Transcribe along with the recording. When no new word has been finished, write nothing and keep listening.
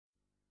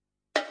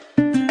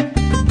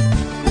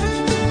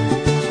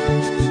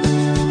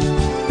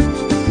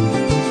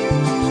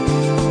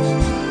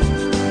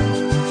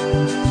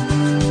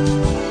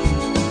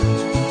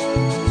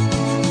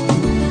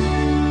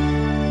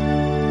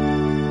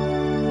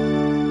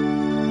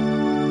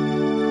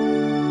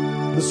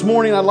This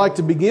morning I'd like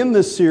to begin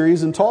this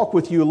series and talk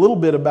with you a little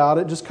bit about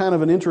it, just kind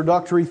of an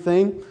introductory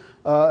thing,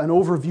 an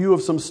overview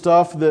of some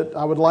stuff that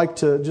I would like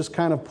to just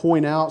kind of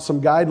point out,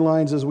 some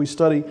guidelines as we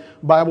study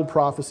Bible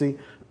prophecy.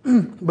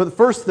 But the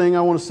first thing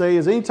I want to say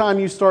is anytime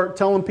you start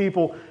telling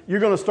people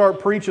you're going to start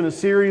preaching a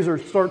series or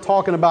start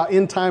talking about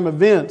end-time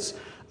events,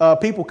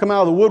 people come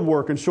out of the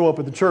woodwork and show up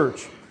at the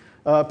church.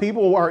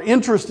 People are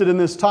interested in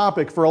this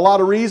topic for a lot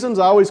of reasons.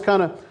 I always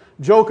kind of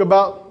joke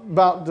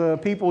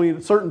about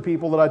people, certain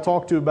people that I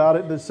talk to about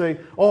it that say,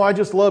 oh, I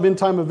just love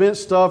end-time event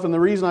stuff, and the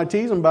reason I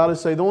tease them about it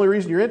is say the only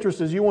reason you're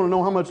interested is you want to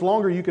know how much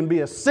longer you can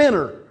be a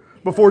sinner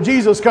before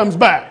Jesus comes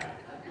back.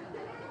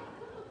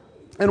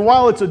 And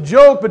while it's a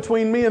joke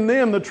between me and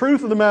them, the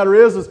truth of the matter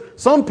is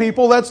some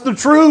people, that's the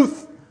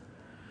truth.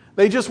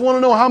 They just want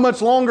to know how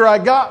much longer I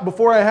got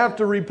before I have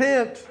to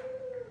repent.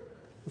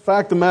 The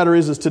fact of the matter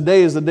is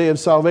today is the day of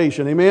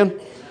salvation. Amen?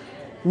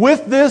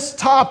 With this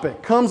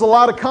topic comes a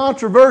lot of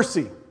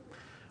controversy.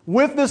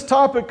 With this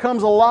topic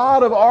comes a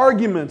lot of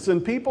arguments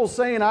and people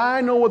saying, I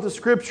know what the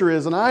Scripture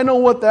is and I know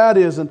what that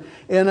is and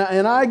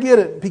I get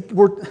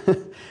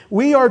it.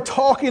 We are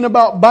talking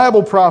about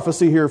Bible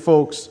prophecy here,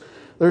 folks.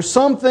 There's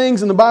some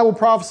things in the Bible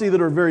prophecy that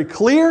are very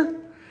clear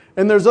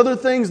and there's other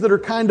things that are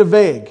kind of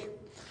vague.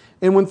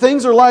 And when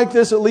things are like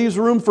this, it leaves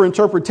room for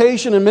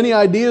interpretation and many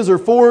ideas are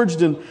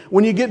forged. And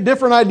when you get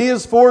different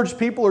ideas forged,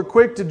 people are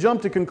quick to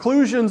jump to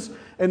conclusions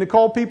and to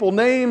call people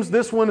names.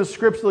 This one is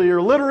scripturally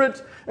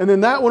illiterate. And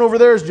then that one over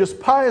there is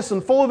just pious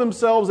and full of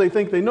themselves. They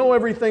think they know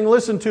everything.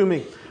 Listen to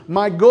me.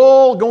 My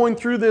goal going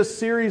through this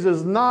series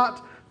is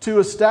not to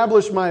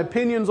establish my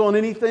opinions on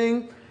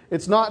anything.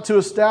 It's not to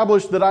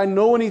establish that I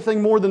know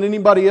anything more than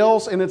anybody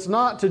else. And it's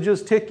not to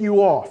just tick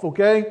you off,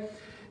 okay?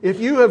 If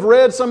you have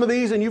read some of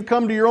these and you've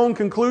come to your own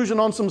conclusion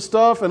on some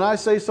stuff and I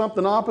say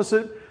something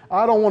opposite,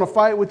 I don't want to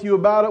fight with you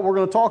about it. We're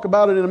going to talk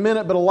about it in a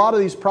minute, but a lot of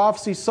these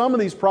prophecies, some of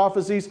these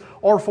prophecies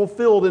are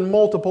fulfilled in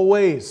multiple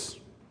ways.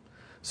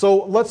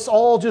 So let's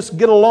all just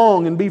get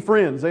along and be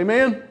friends.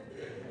 Amen?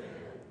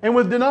 And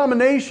with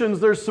denominations,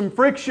 there's some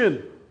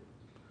friction.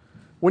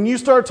 When you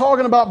start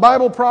talking about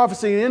Bible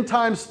prophecy and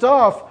end-time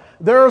stuff,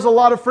 there's a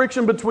lot of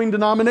friction between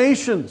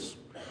denominations.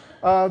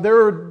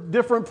 There are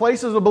different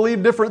places that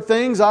believe different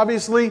things.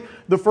 Obviously,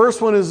 the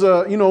first one is,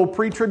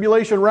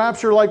 pre-tribulation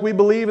rapture like we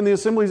believe in the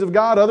Assemblies of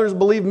God. Others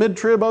believe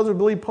mid-trib, others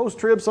believe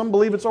post-trib. Some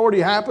believe it's already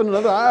happened. And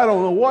others, I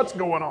don't know what's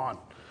going on.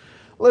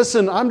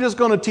 Listen, I'm just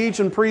going to teach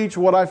and preach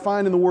what I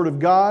find in the Word of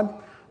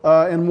God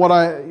and what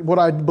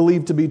I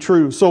believe to be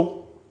true.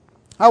 So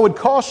I would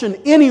caution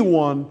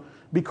anyone,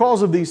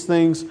 because of these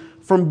things,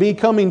 from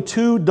becoming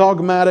too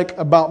dogmatic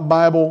about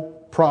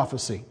Bible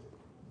prophecy.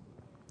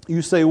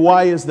 You say,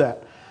 why is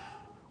that?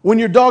 When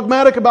you're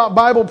dogmatic about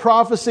Bible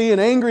prophecy and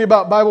angry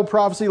about Bible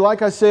prophecy,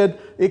 like I said,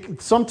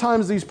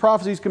 sometimes these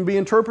prophecies can be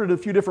interpreted a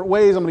few different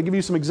ways. I'm going to give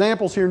you some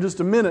examples here in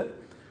just a minute.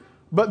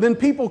 But then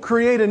people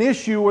create an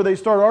issue where they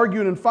start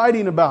arguing and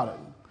fighting about it.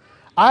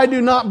 I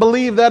do not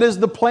believe that is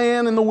the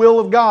plan and the will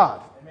of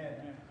God.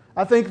 Amen.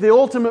 I think the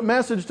ultimate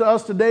message to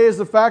us today is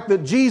the fact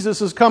that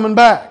Jesus is coming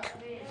back.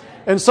 Amen.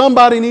 And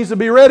somebody needs to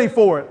be ready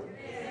for it.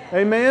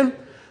 Amen?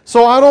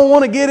 So I don't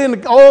want to get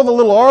into all the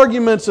little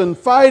arguments and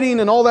fighting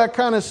and all that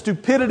kind of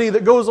stupidity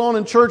that goes on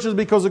in churches,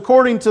 because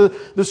according to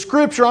the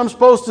Scripture, I'm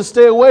supposed to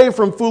stay away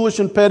from foolish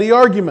and petty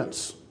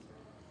arguments.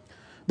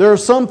 There are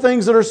some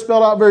things that are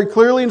spelled out very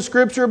clearly in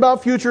Scripture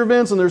about future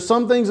events, and there's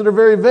some things that are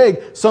very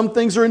vague. Some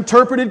things are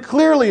interpreted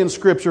clearly in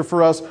Scripture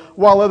for us,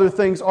 while other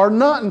things are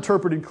not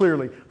interpreted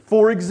clearly.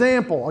 For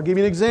example, I'll give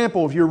you an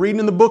example. If you're reading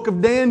in the book of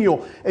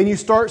Daniel and you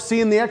start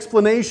seeing the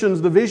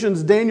explanations, the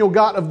visions Daniel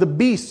got of the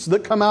beasts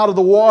that come out of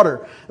the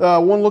water.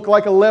 One looked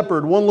like a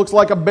leopard, one looks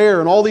like a bear,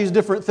 and all these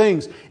different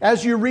things.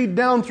 As you read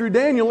down through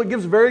Daniel, it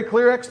gives very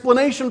clear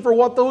explanation for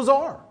what those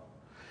are.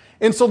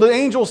 And so the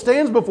angel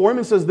stands before him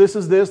and says, this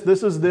is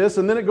this,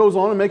 and then it goes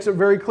on and makes it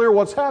very clear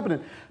what's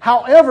happening.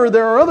 However,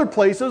 there are other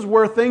places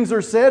where things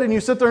are said and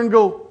you sit there and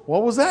go,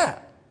 what was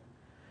that?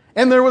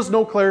 And there was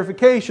no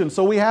clarification.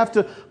 So we have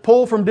to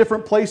pull from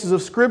different places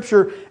of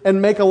Scripture and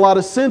make a lot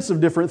of sense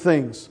of different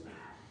things.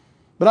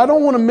 But I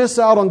don't want to miss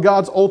out on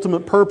God's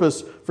ultimate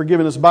purpose for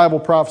giving us Bible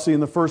prophecy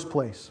in the first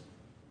place.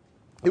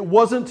 It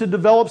wasn't to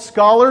develop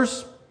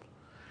scholars,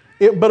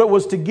 but it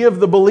was to give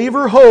the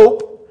believer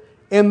hope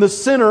and the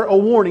sinner a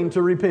warning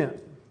to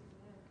repent.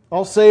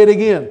 I'll say it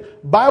again.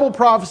 Bible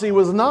prophecy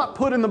was not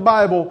put in the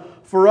Bible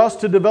for us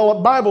to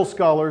develop Bible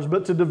scholars,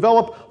 but to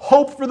develop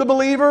hope for the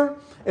believer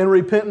and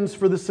repentance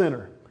for the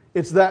sinner.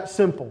 It's that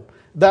simple.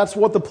 That's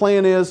what the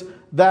plan is.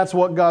 That's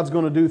what God's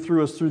going to do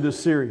through us through this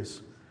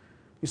series.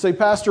 You say,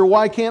 Pastor,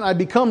 why can't I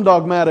become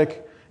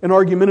dogmatic and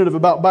argumentative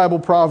about Bible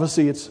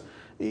prophecy?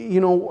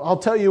 I'll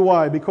tell you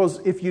why.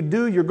 Because if you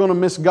do, you're going to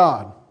miss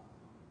God.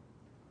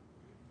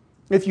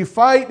 If you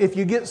fight, if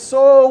you get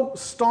so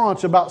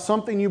staunch about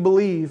something you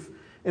believe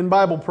in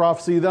Bible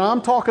prophecy, then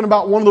I'm talking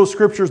about one of those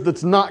scriptures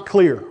that's not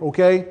clear,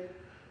 okay?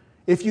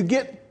 If you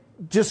get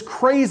just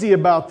crazy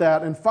about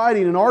that and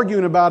fighting and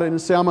arguing about it and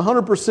say, I'm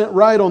 100%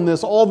 right on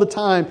this all the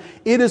time,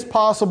 it is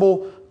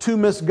possible to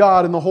miss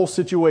God in the whole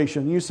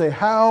situation. You say,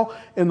 how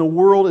in the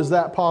world is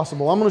that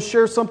possible? I'm going to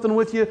share something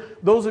with you.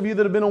 Those of you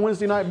that have been on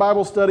Wednesday night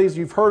Bible studies,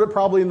 you've heard it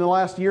probably in the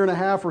last year and a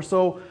half or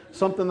so,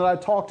 something that I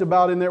talked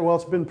about in there. Well,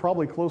 it's been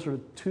probably closer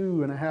to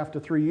 2.5 to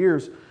 3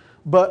 years.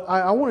 But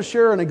I want to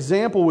share an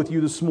example with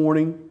you this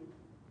morning.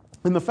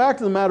 And the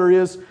fact of the matter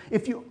is,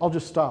 I'll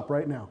just stop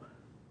right now.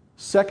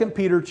 2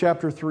 Peter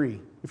chapter 3.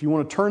 If you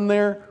want to turn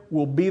there,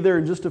 we'll be there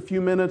in just a few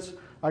minutes.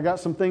 I got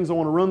some things I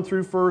want to run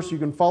through first. You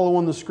can follow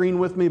on the screen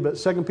with me, but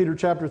 2 Peter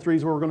chapter 3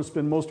 is where we're going to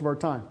spend most of our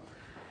time.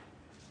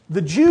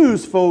 The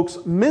Jews, folks,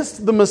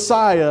 missed the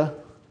Messiah.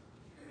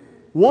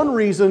 One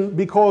reason,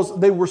 because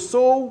they were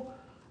so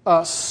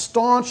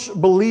staunch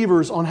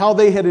believers on how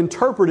they had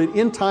interpreted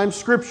end-time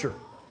Scripture.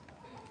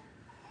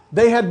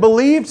 They had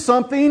believed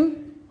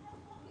something,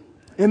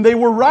 and they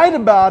were right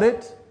about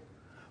it,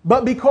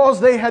 but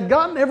because they had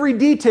gotten every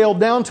detail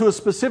down to a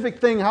specific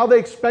thing, how they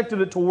expected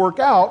it to work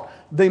out,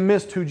 they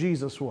missed who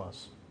Jesus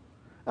was.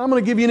 I'm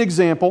going to give you an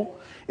example.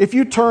 If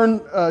you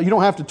turn, you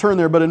don't have to turn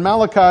there, but in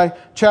Malachi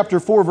chapter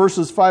 4,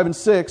 verses 5 and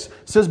 6, it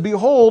says,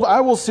 Behold,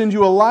 I will send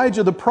you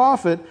Elijah the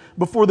prophet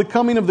before the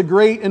coming of the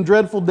great and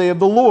dreadful day of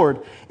the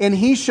Lord. And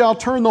he shall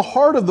turn the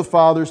heart of the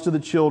fathers to the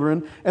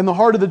children, and the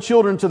heart of the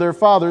children to their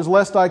fathers,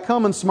 lest I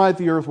come and smite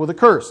the earth with a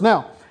curse.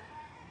 Now,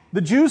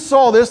 the Jews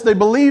saw this, they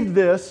believed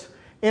this,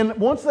 and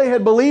once they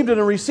had believed it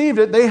and received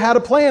it, they had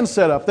a plan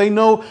set up. They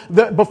know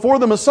that before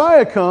the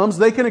Messiah comes,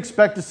 they can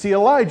expect to see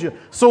Elijah.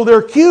 So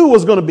their cue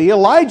was going to be,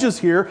 Elijah's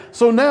here,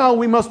 so now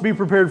we must be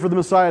prepared for the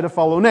Messiah to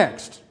follow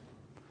next.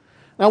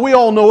 Now we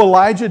all know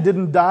Elijah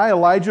didn't die.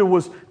 Elijah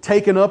was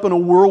taken up in a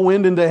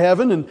whirlwind into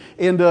heaven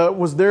and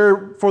was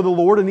there for the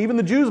Lord. And even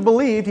the Jews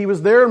believed he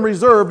was there and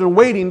reserved and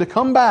waiting to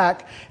come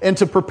back and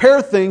to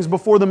prepare things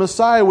before the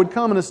Messiah would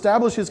come and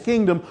establish His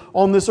kingdom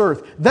on this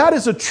earth. That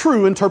is a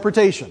true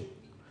interpretation.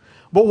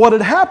 But what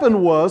had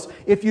happened was,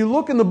 if you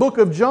look in the book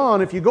of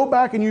John, if you go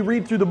back and you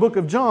read through the book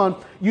of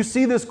John, you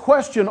see this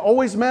question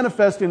always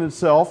manifesting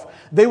itself.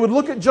 They would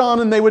look at John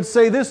and they would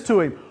say this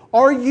to him,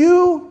 Are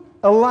you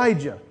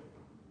Elijah?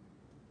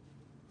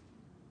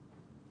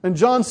 And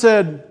John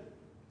said,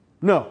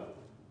 No.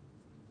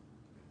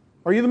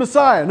 Are you the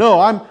Messiah? No.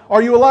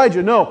 Are you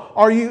Elijah? No.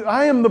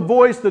 I am the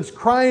voice that's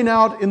crying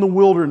out in the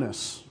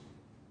wilderness.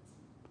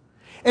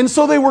 And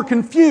so they were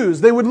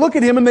confused. They would look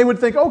at him and they would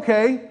think,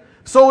 okay,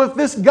 so if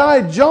this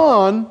guy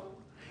John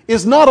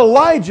is not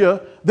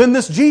Elijah, then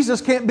this Jesus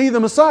can't be the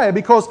Messiah,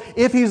 because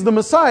if he's the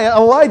Messiah,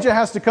 Elijah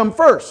has to come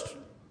first.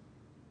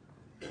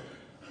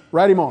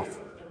 Write him off.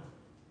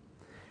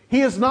 He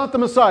is not the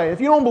Messiah.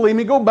 If you don't believe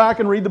me, go back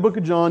and read the book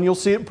of John. You'll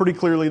see it pretty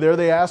clearly there.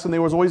 They asked, and they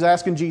was always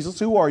asking Jesus,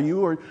 Who are you?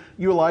 Or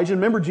you Elijah?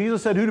 And remember,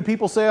 Jesus said, Who do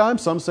people say I am?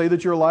 Some say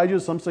that you're Elijah.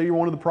 Some say you're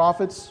one of the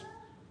prophets.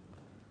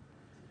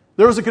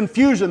 There was a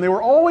confusion. They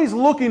were always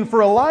looking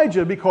for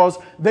Elijah because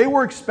they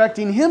were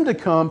expecting him to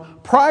come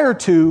prior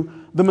to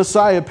the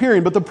Messiah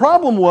appearing. But the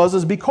problem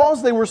was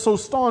because they were so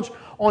staunch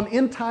on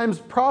end times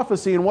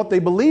prophecy and what they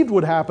believed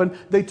would happen,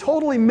 they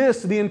totally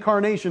missed the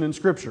incarnation in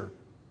Scripture.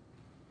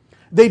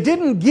 They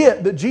didn't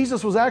get that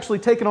Jesus was actually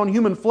taking on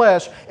human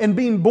flesh and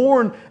being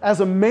born as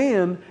a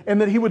man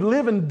and that He would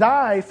live and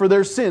die for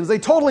their sins. They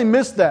totally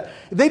missed that.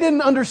 They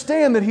didn't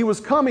understand that He was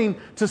coming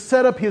to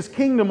set up His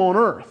kingdom on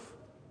earth.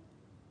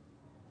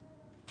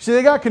 See,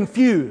 they got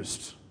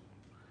confused.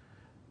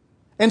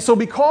 And so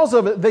because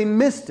of it, they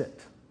missed it.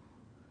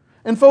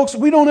 And folks,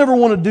 we don't ever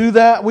want to do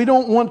that. We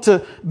don't want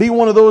to be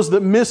one of those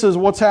that misses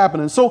what's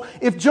happening. So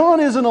if John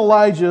isn't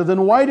Elijah,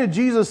 then why did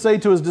Jesus say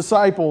to His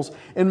disciples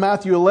in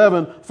Matthew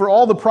 11, For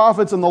all the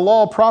prophets and the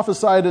law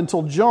prophesied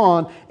until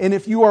John, and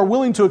if you are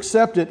willing to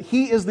accept it,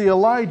 he is the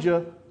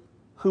Elijah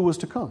who was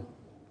to come?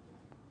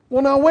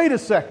 Well, now wait a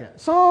second.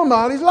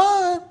 Somebody's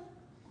lying.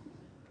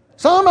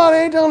 Somebody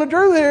ain't telling the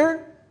truth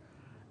here.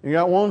 You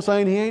got one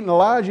saying he ain't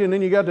Elijah, and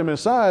then you got the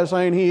Messiah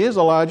saying he is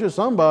Elijah.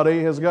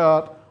 Somebody has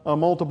got a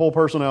multiple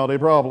personality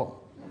problem.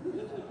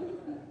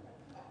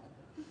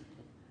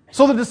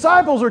 So the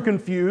disciples are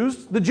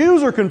confused. The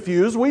Jews are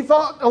confused. We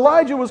thought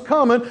Elijah was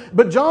coming,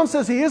 but John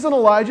says he isn't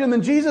Elijah, and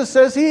then Jesus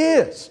says he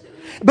is.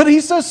 But he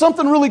says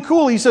something really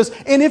cool. He says,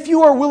 and if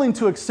you are willing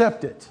to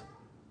accept it.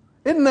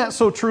 Isn't that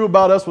so true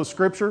about us with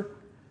Scripture?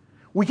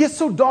 We get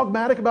so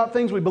dogmatic about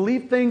things, we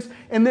believe things,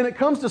 and then it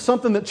comes to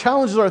something that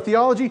challenges our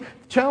theology,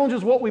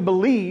 challenges what we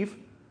believe.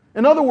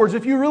 In other words,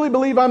 if you really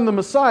believe I'm the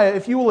Messiah,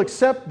 if you will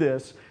accept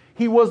this,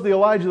 He was the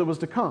Elijah that was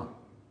to come.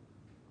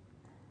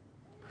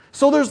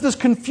 So there's this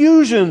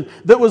confusion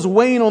that was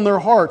weighing on their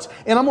hearts.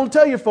 And I'm going to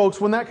tell you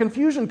folks, when that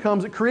confusion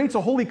comes, it creates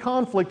a holy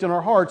conflict in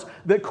our hearts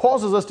that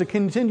causes us to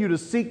continue to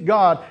seek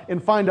God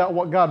and find out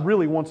what God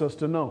really wants us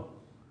to know.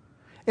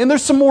 And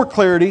there's some more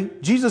clarity.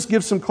 Jesus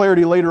gives some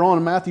clarity later on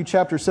in Matthew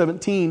chapter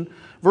 17,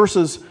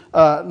 verses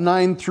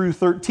 9 through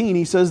 13.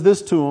 He says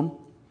this to them.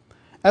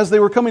 As they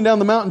were coming down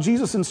the mountain,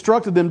 Jesus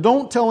instructed them,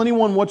 Don't tell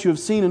anyone what you have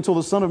seen until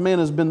the Son of Man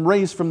has been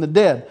raised from the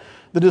dead.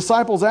 the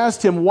disciples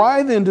asked him,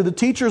 "Why then do the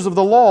teachers of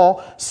the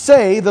law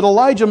say that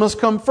Elijah must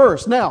come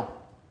first?" Now,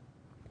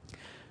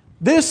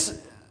 this,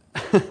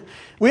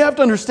 we have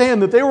to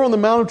understand that they were on the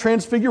Mount of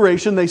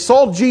Transfiguration. They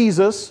saw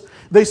Jesus.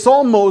 They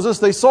saw Moses.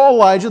 They saw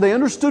Elijah. They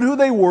understood who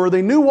they were.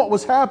 They knew what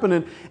was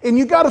happening. And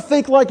you got to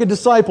think like a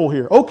disciple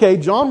here. Okay,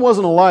 John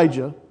wasn't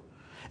Elijah.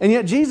 And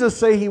yet Jesus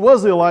say he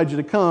was the Elijah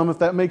to come, if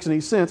that makes any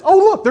sense. Oh,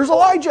 look, there's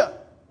Elijah.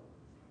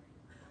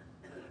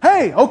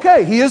 Hey,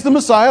 okay, he is the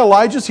Messiah.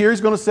 Elijah's here.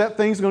 He's going to set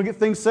things, going to get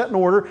things set in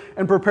order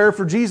and prepare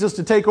for Jesus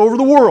to take over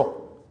the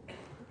world.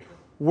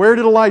 Where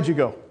did Elijah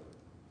go?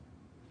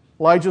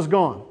 Elijah's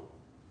gone.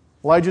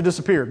 Elijah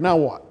disappeared. Now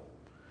what?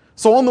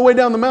 So on the way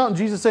down the mountain,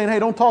 Jesus is saying, hey,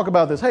 don't talk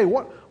about this. Hey,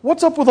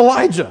 what's up with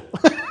Elijah?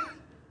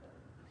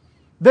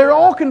 They're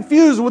all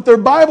confused with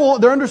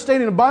their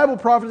understanding of Bible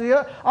prophecy.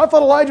 I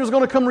thought Elijah was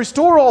going to come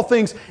restore all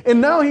things,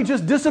 and now he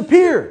just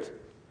disappeared.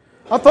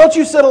 I thought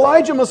you said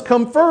Elijah must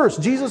come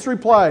first. Jesus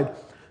replied,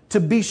 to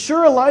be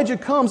sure Elijah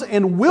comes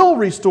and will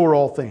restore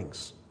all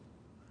things.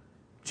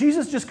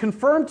 Jesus just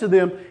confirmed to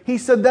them, he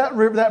said that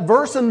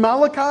verse in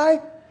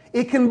Malachi,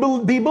 it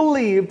can be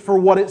believed for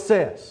what it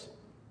says.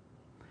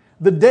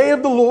 The day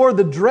of the Lord,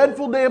 the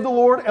dreadful day of the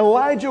Lord,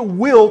 Elijah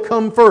will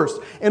come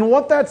first. And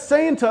what that's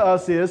saying to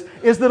us is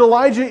that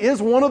Elijah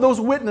is one of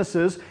those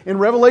witnesses. In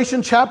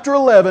Revelation chapter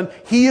 11,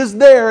 he is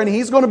there and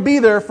he's going to be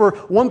there for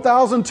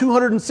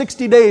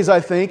 1,260 days, I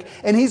think.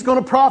 And he's going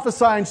to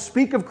prophesy and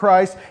speak of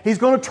Christ. He's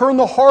going to turn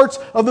the hearts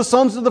of the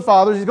sons to the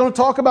fathers. He's going to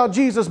talk about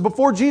Jesus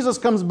before Jesus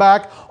comes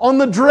back on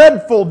the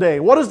dreadful day.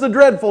 What is the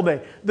dreadful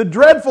day? The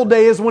dreadful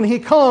day is when he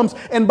comes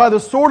and by the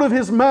sword of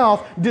his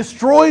mouth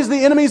destroys the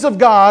enemies of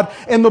God,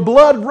 and the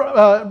blood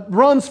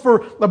runs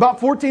for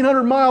about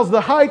 1,400 miles,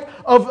 the height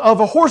of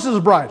a horse's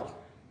bridle.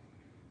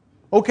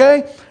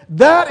 Okay?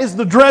 That is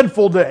the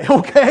dreadful day,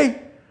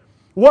 okay?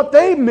 What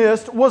they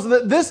missed was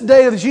that this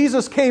day that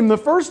Jesus came the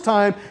first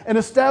time and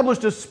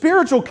established a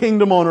spiritual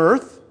kingdom on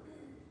earth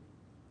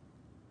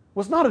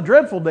was not a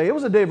dreadful day. It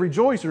was a day of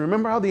rejoicing.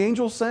 Remember how the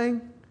angels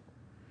sang?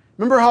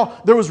 Remember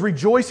how there was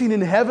rejoicing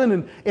in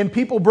heaven and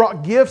people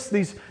brought gifts?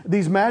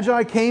 These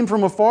magi came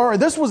from afar.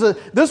 This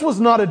was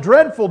not a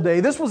dreadful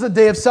day. This was a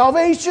day of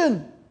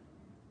salvation.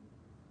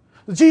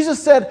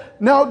 Jesus said,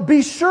 now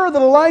be sure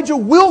that Elijah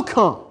will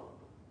come.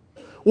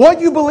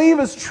 What you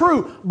believe is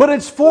true, but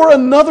it's for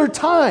another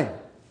time.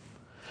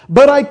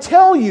 But I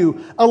tell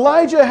you,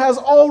 Elijah has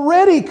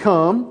already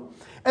come,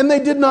 and they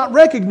did not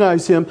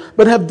recognize him,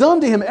 but have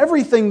done to him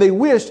everything they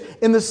wished.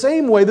 In the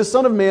same way, the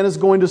Son of Man is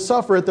going to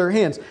suffer at their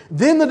hands.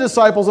 Then the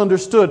disciples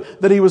understood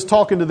that he was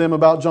talking to them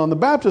about John the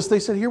Baptist.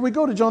 They said, here we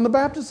go to John the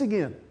Baptist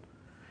again.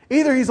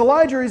 Either he's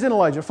Elijah or he's in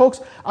Elijah.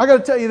 Folks, I got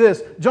to tell you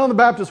this. John the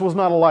Baptist was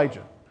not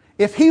Elijah.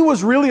 If he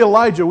was really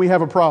Elijah, we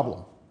have a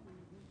problem.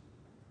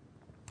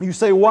 You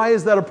say, why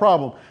is that a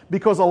problem?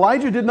 Because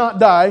Elijah did not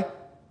die,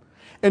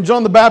 and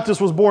John the Baptist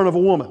was born of a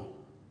woman.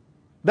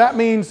 That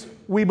means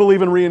we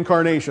believe in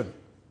reincarnation.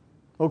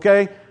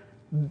 Okay?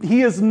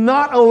 He is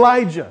not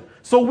Elijah.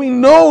 So we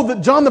know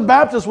that John the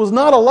Baptist was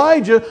not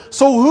Elijah.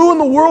 So who in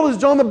the world is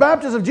John the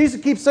Baptist if Jesus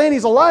keeps saying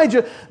he's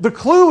Elijah? The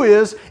clue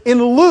is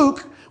in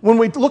Luke, when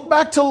we look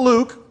back to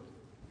Luke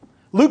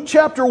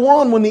chapter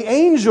 1, when the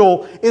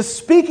angel is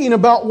speaking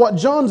about what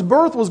John's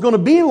birth was going to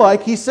be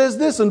like, he says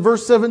this in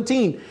verse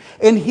 17,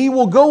 and he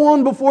will go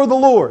on before the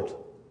Lord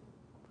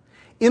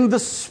in the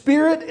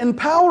spirit and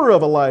power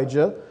of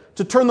Elijah,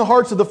 to turn the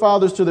hearts of the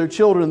fathers to their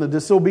children and the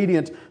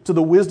disobedient to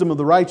the wisdom of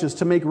the righteous,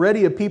 to make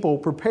ready a people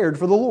prepared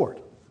for the Lord.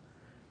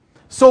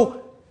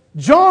 So,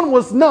 John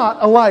was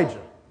not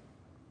Elijah,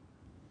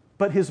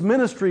 but his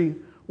ministry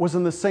was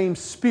in the same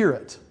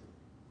spirit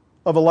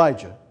of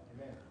Elijah.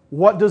 Amen.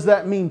 What does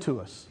that mean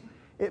to us?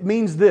 It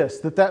means this,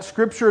 that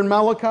scripture in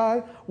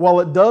Malachi, while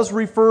it does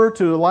refer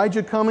to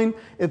Elijah coming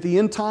at the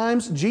end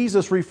times,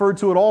 Jesus referred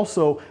to it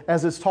also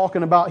as it's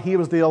talking about he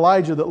was the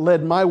Elijah that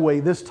led my way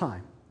this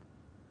time.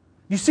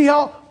 You see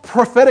how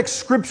prophetic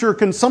scripture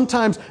can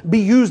sometimes be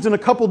used in a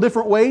couple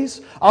different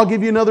ways? I'll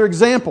give you another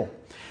example.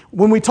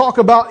 When we talk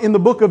about in the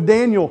book of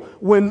Daniel,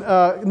 when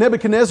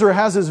Nebuchadnezzar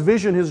has his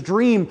vision, his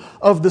dream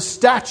of the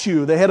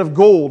statue, the head of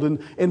gold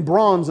and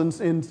bronze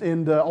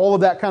and all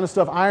of that kind of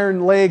stuff,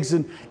 iron legs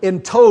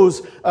and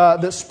toes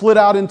that split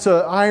out into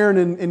iron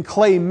and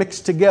clay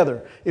mixed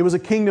together. It was a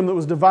kingdom that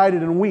was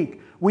divided and weak.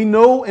 We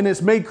know, and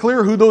it's made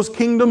clear who those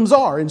kingdoms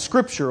are in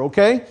Scripture,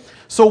 okay?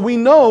 So we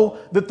know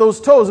that those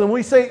toes, and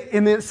we say,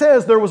 and it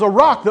says there was a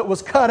rock that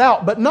was cut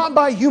out, but not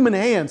by human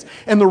hands.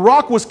 And the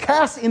rock was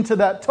cast into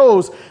that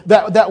toes,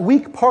 that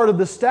weak part of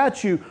the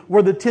statue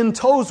where the 10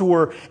 toes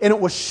were, and it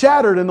was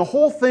shattered, and the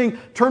whole thing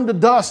turned to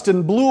dust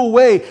and blew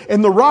away,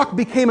 and the rock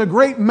became a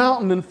great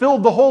mountain and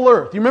filled the whole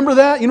earth. You remember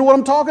that? You know what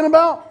I'm talking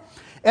about?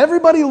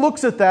 Everybody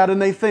looks at that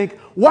and they think,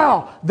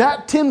 wow,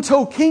 that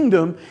 10-toe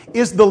kingdom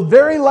is the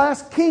very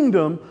last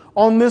kingdom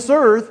on this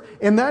earth,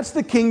 and that's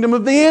the kingdom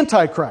of the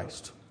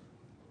Antichrist.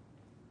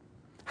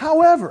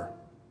 However,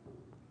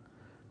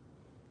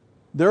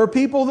 there are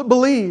people that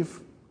believe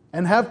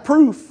and have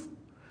proof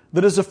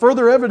that is a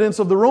further evidence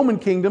of the Roman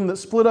kingdom that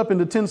split up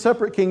into 10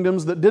 separate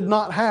kingdoms that did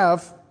not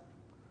have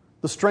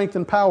the strength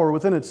and power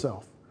within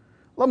itself.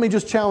 Let me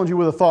just challenge you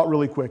with a thought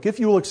really quick. If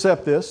you will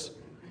accept this,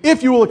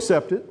 if you will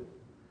accept it,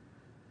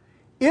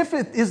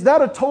 is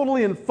that a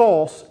totally and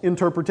false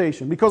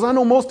interpretation? Because I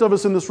know most of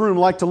us in this room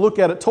like to look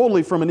at it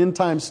totally from an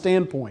end-time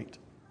standpoint.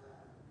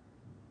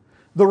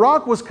 The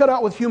rock was cut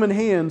out with human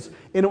hands,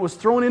 and it was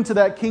thrown into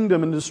that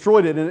kingdom and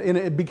destroyed it, and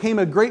it became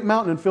a great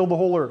mountain and filled the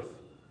whole earth.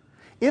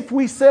 If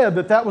we said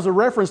that that was a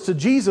reference to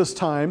Jesus'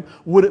 time,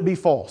 would it be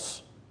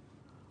false?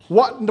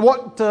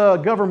 What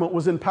government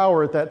was in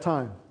power at that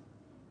time?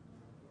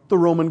 The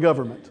Roman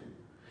government.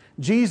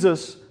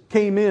 Jesus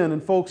came in,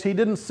 and folks, He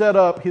didn't set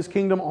up His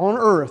kingdom on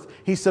earth.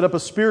 He set up a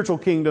spiritual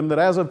kingdom that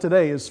as of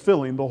today is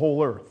filling the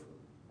whole earth.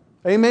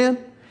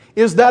 Amen?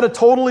 Is that a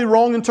totally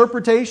wrong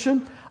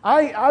interpretation?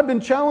 I've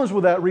been challenged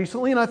with that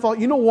recently, and I thought,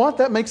 you know what?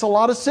 That makes a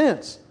lot of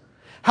sense.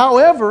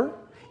 However,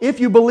 if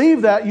you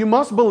believe that, you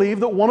must believe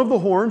that one of the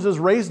horns is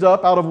raised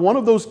up out of one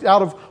of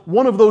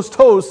those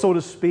toes, so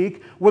to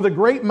speak, with a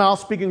great mouth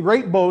speaking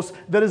great boasts,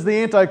 that is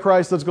the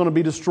Antichrist that's going to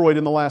be destroyed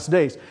in the last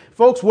days.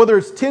 Folks, whether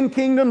it's 10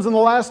 kingdoms in the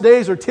last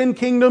days or 10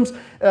 kingdoms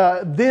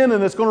then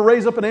and it's going to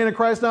raise up an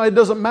Antichrist now, it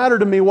doesn't matter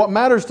to me. What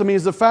matters to me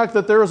is the fact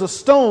that there is a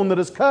stone that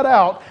is cut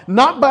out,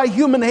 not by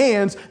human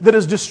hands, that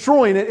is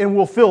destroying it and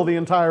will fill the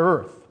entire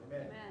earth.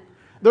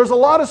 There's a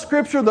lot of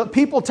Scripture that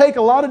people take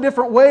a lot of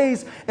different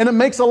ways, and it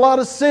makes a lot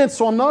of sense,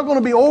 so I'm not going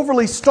to be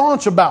overly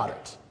staunch about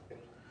it.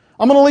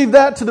 I'm going to leave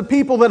that to the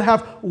people that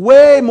have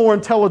way more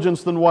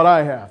intelligence than what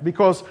I have,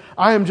 because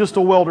I am just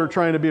a welder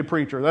trying to be a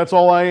preacher. That's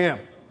all I am.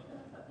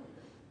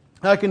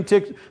 I can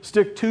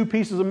stick two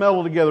pieces of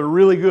metal together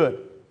really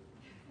good.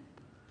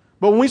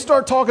 But when we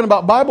start talking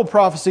about Bible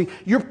prophecy,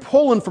 you're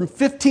pulling from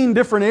 15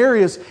 different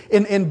areas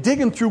and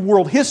digging through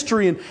world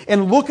history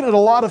and looking at a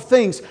lot of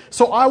things.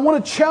 So I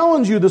want to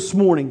challenge you this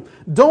morning.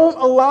 Don't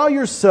allow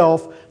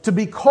yourself to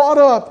be caught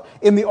up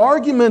in the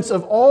arguments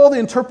of all the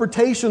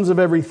interpretations of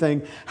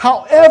everything.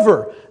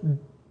 However,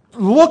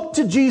 look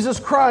to Jesus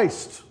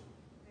Christ.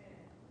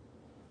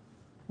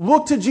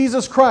 Look to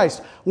Jesus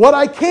Christ. What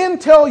I can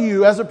tell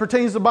you as it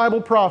pertains to Bible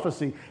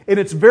prophecy, and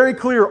it's very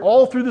clear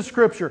all through the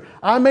Scripture,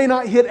 I may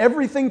not hit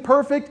everything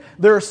perfect.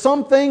 There are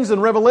some things in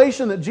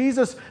Revelation that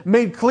Jesus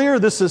made clear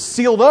this is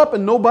sealed up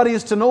and nobody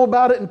is to know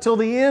about it until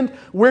the end.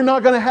 We're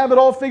not going to have it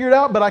all figured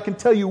out, but I can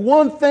tell you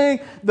one thing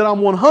that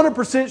I'm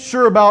 100%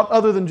 sure about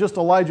other than just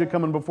Elijah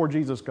coming before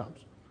Jesus comes.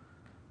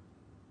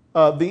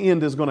 The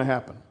end is going to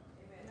happen.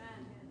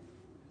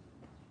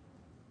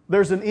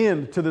 There's an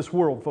end to this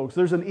world, folks.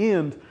 There's an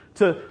end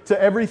to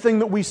everything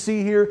that we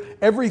see here.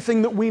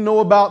 Everything that we know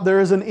about, there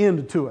is an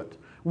end to it.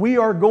 We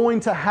are going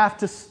to have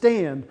to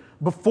stand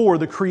before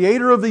the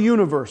Creator of the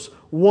universe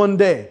one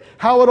day.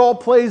 How it all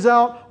plays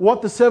out,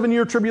 what the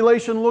 7-year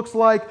tribulation looks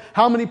like,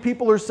 how many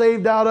people are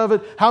saved out of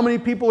it, how many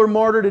people are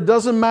martyred, it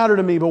doesn't matter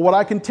to me. But what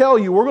I can tell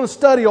you, we're going to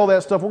study all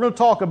that stuff, we're going to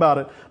talk about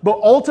it. But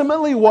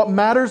ultimately what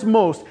matters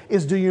most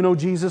is, do you know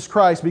Jesus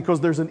Christ? Because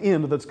there's an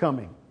end that's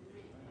coming.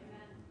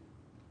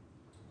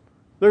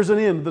 There's an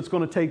end that's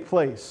going to take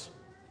place.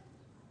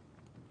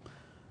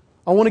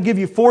 I want to give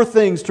you 4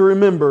 things to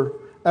remember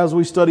as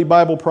we study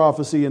Bible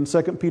prophecy in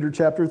 2 Peter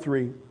chapter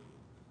 3.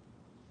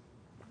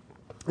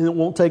 And it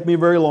won't take me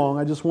very long.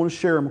 I just want to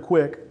share them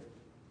quick.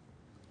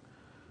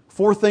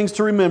 4 things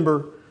to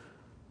remember.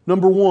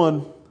 Number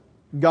 1,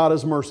 God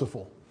is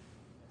merciful.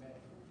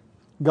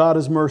 God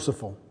is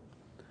merciful.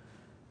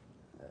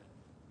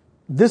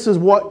 This is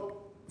what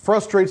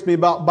frustrates me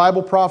about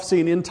Bible prophecy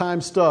and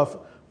end-time stuff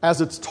as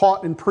it's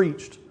taught and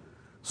preached.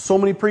 So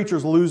many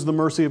preachers lose the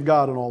mercy of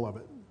God in all of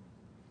it.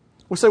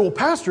 We say, well,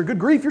 Pastor, good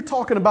grief, you're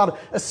talking about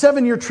a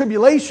 7-year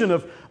tribulation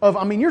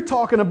you're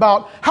talking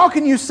about, how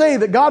can you say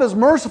that God is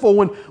merciful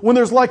when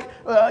there's like,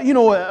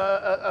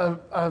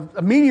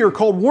 a meteor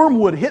called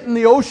wormwood hitting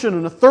the ocean,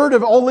 and a third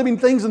of all living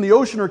things in the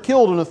ocean are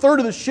killed, and a third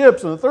of the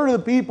ships, and a third of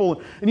the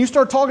people, and you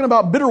start talking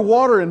about bitter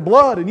water and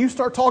blood, and you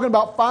start talking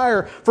about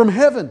fire from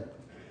heaven.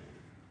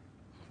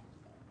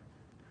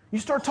 You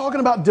start talking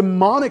about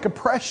demonic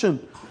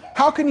oppression.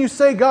 How can you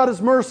say God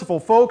is merciful,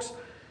 folks?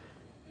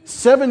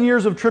 7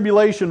 years of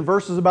tribulation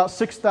versus about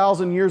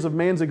 6,000 years of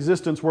man's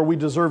existence where we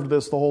deserved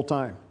this the whole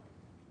time.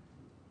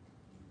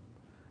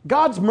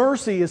 God's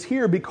mercy is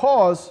here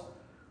because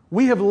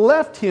we have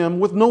left Him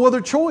with no other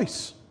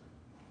choice.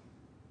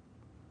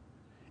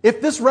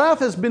 If this wrath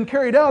has been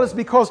carried out, it's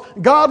because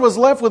God was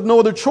left with no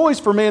other choice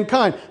for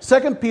mankind.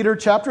 2 Peter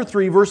chapter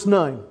 3, verse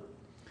 9.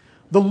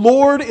 The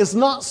Lord is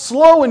not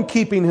slow in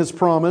keeping His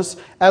promise,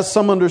 as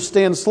some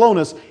understand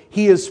slowness.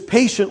 He is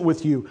patient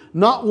with you,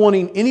 not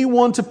wanting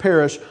anyone to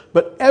perish,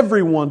 but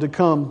everyone to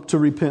come to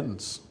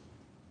repentance.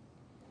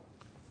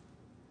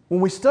 When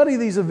we study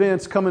these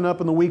events coming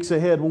up in the weeks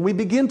ahead, when we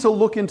begin to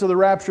look into the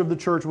rapture of the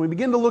church, when we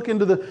begin to look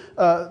into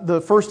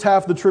the first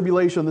half of the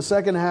tribulation, the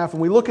second half,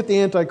 and we look at the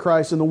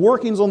Antichrist and the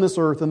workings on this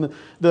earth and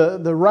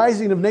the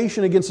rising of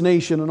nation against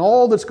nation and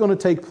all that's going to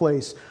take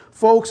place,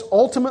 folks,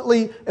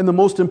 ultimately, and the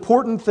most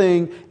important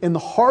thing in the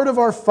heart of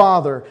our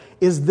Father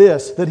is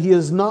this, that He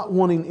is not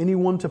wanting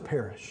anyone to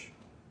perish.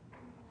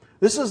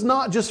 This is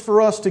not just for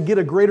us to get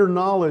a greater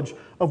knowledge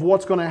of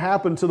what's going to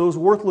happen to those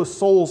worthless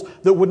souls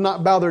that would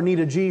not bow their knee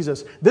to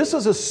Jesus. This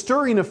is a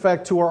stirring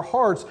effect to our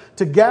hearts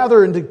to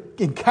gather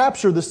and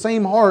capture the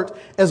same heart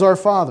as our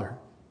Father.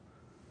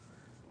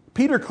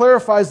 Peter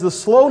clarifies the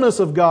slowness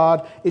of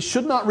God. It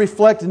should not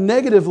reflect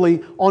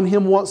negatively on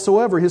Him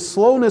whatsoever. His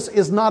slowness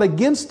is not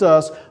against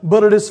us,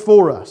 but it is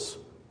for us.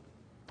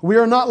 We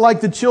are not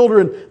like the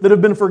children that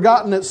have been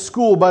forgotten at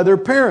school by their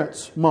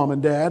parents, mom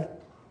and dad,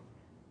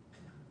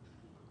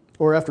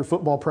 or after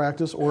football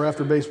practice, or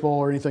after baseball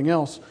or anything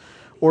else,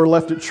 or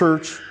left at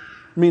church.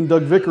 Me and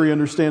Doug Vickery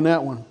understand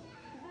that one.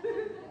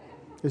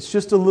 It's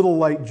just a little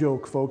light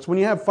joke, folks. When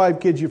you have 5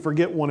 kids, you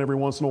forget one every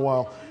once in a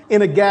while.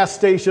 In a gas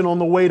station on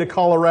the way to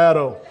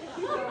Colorado.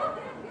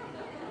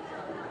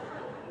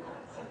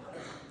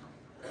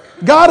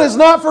 God has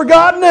not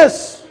forgotten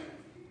us.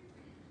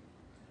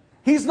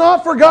 He's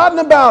not forgotten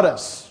about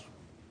us.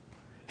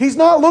 He's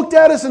not looked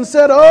at us and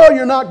said, "Oh,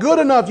 you're not good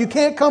enough. You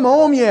can't come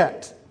home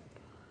yet."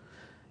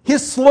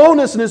 His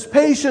slowness and His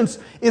patience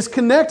is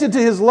connected to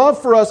His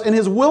love for us, and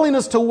His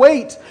willingness to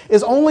wait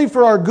is only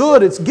for our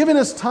good. It's giving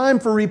us time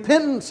for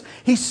repentance.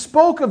 He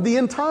spoke of the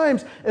end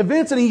times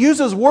events, and He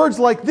uses words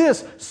like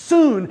this: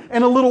 soon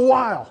and a little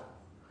while.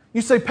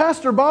 You say,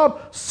 "Pastor Bob,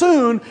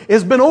 soon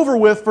has been over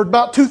with for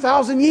about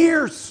 2,000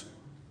 years.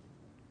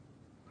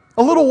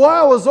 A little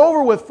while is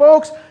over with,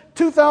 folks.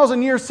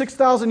 2,000 years,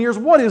 6,000 years,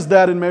 what is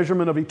that in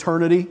measurement of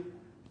eternity?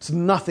 It's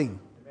nothing.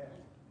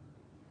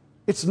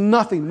 It's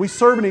nothing. We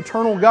serve an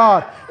eternal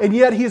God, and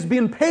yet He is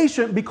being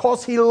patient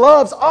because He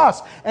loves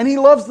us, and He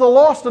loves the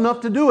lost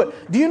enough to do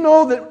it. Do you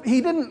know that He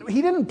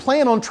didn't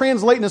plan on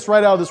translating us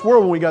right out of this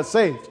world when we got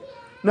saved?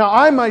 Now,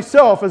 I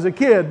myself, as a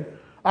kid,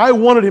 I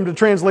wanted Him to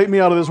translate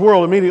me out of this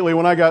world immediately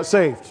when I got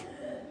saved.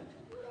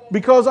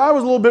 Because I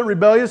was a little bit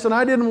rebellious, and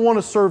I didn't want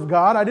to serve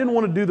God. I didn't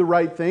want to do the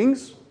right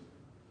things.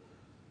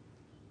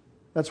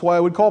 That's why I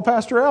would call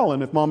Pastor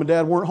Allen if Mom and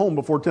Dad weren't home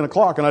before 10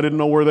 o'clock and I didn't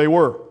know where they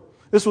were.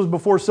 This was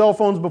before cell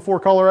phones,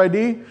 before caller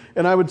ID,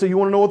 and I would say, "You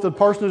want to know what the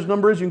parsonage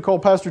number is? You can call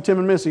Pastor Tim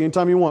and Missy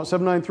anytime you want,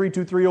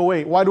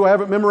 793-2308. Why do I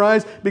have it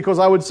memorized? Because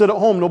I would sit at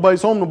home.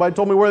 Nobody's home. Nobody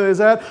told me where they was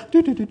at.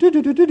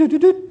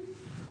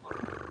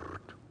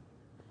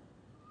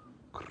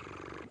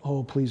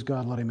 Oh, please,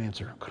 God, let Him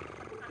answer.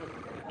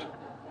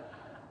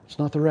 It's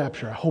not the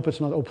rapture. I hope it's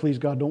not. Oh, please,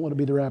 God, don't let it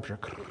be the rapture.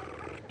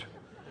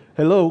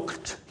 Hello?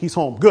 He's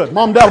home. Good.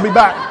 Mom and Dad will be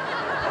back.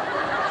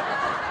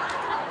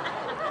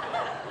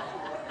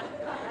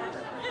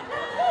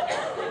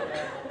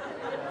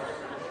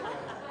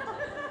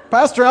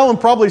 Pastor Allen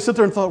probably sit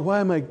there and thought, "Why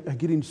am I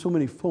getting so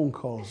many phone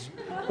calls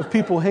of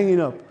people hanging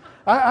up?"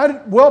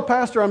 Well,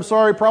 Pastor, I'm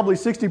sorry, probably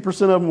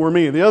 60% of them were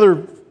me. The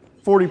other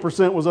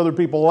 40% was other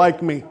people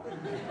like me.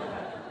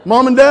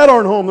 Mom and Dad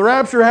aren't home. The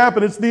rapture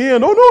happened. It's the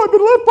end. "Oh, no, I've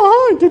been left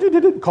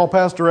behind." Call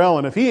Pastor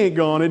Allen. If he ain't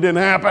gone, it didn't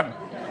happen.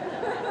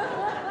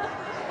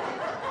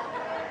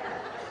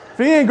 If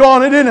he ain't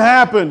gone, it didn't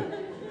happen.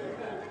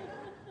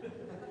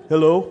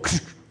 Hello?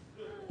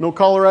 No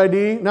caller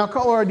ID? Now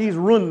caller IDs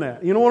ruin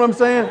that. You know what I'm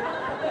saying?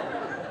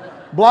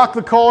 Block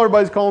the call.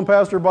 Everybody's calling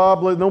Pastor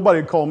Bob.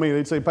 Nobody would call me.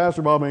 They'd say,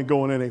 "Pastor Bob ain't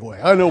going anyway."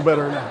 I know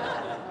better than that.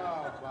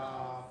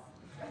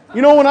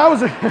 You know, when I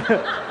was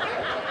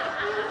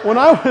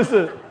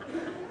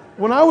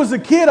a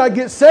kid, I'd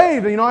get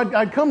saved. You know,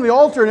 I'd come to the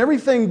altar, and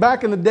everything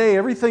back in the day,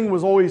 everything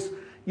was always,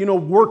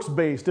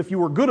 works-based. If you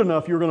were good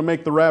enough, you were going to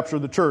make the rapture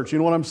of the church. You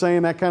know what I'm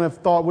saying? That kind of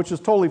thought, which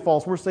is totally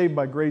false. We're saved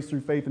by grace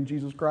through faith in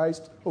Jesus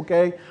Christ,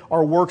 okay?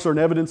 Our works are an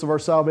evidence of our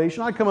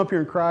salvation. I'd come up here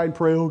and cry and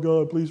pray, "Oh,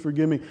 God, please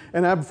forgive me."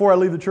 And before I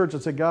leave the church,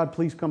 I'd say, "God,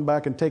 please come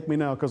back and take me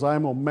now, because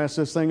I'm going to mess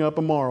this thing up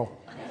tomorrow."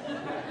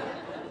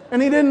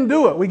 And He didn't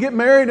do it. We get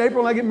married, April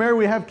and I get married,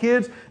 we have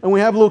kids, and we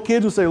have little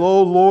kids and say,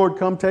 "Oh, Lord,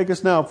 come take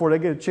us now," before they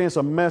get a chance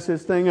to mess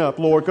this thing up,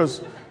 Lord,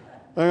 because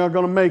they're not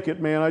going to make it,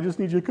 man. I just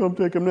need you to come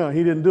take them now.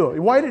 He didn't do it.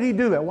 Why did He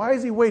do that? Why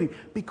is He waiting?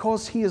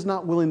 Because He is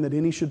not willing that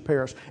any should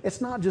perish. It's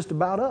not just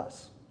about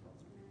us.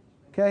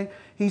 Okay?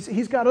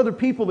 He's got other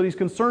people that He's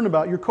concerned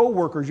about, your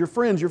co-workers, your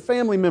friends, your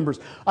family members.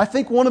 I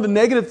think one of the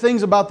negative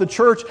things about the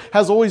church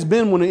has always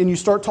been when you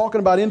start talking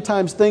about end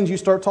times things, you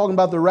start talking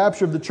about the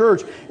rapture of the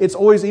church, it's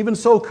always, "Even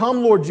so,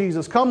 come Lord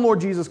Jesus, come Lord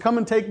Jesus, come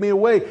and take me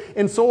away."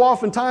 And so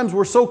oftentimes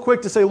we're so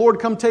quick to say, "Lord,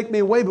 come take me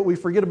away," but we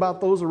forget about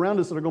those around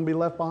us that are going to be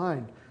left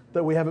behind,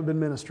 that we haven't been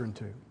ministering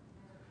to.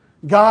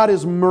 God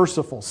is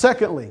merciful.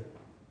 Secondly,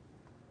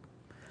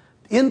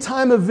 end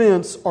time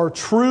events are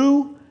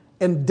true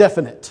and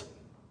definite.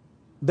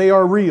 They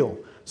are real.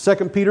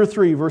 2 Peter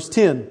 3, verse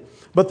 10.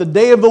 "But the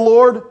day of the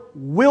Lord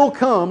will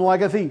come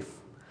like a thief.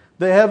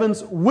 The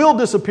heavens will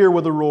disappear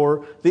with a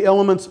roar. The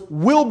elements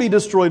will be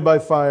destroyed by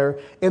fire.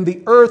 And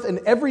the earth and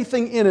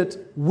everything in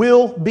it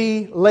will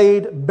be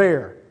laid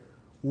bare."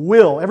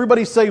 Will.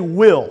 Everybody say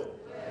will.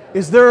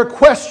 Is there a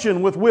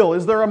question with will?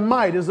 Is there a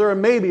might? Is there a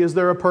maybe? Is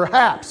there a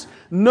perhaps?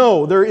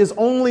 No, there is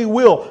only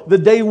will. The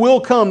day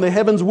will come. The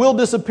heavens will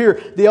disappear.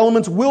 The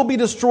elements will be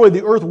destroyed.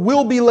 The earth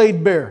will be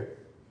laid bare.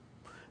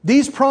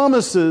 These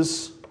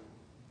promises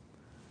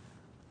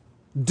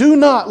do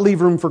not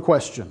leave room for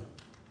question.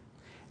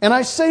 And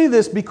I say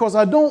this because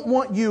I don't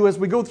want you, as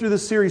we go through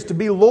this series, to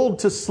be lulled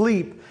to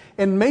sleep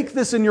and make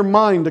this in your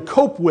mind to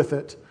cope with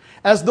it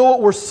as though it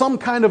were some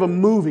kind of a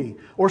movie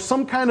or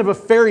some kind of a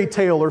fairy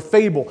tale or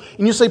fable.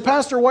 And you say,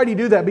 Pastor, why do you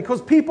do that?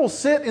 Because people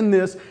sit in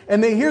this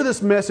and they hear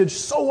this message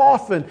so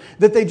often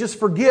that they just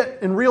forget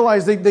and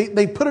realize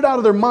they put it out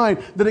of their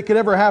mind that it could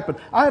ever happen.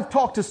 I have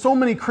talked to so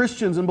many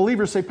Christians and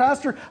believers say,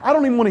 Pastor, I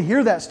don't even want to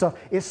hear that stuff.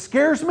 It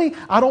scares me.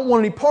 I don't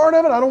want any part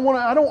of it.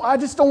 I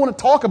just don't want to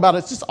talk about it.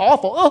 It's just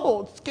awful.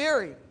 Oh, it's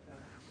scary.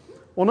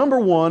 Well, number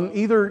one,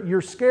 either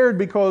you're scared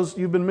because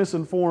you've been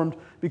misinformed,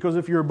 because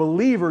if you're a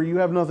believer, you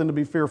have nothing to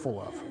be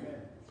fearful of.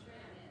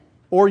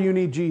 Or you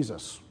need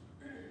Jesus.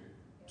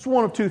 It's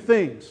one of two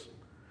things.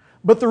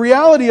 But the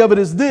reality of it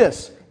is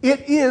this: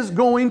 it is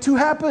going to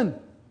happen.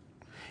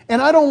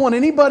 And I don't want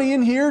anybody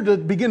in here to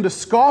begin to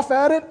scoff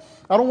at it.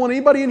 I don't want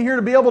anybody in here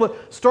to be able to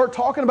start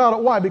talking about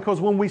it. Why?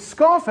 Because when we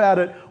scoff at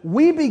it,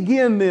 we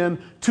begin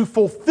then to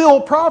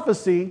fulfill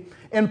prophecy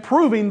and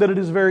proving that it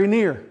is very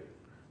near.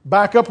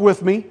 Back up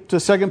with me to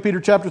 2 Peter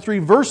chapter 3,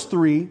 verse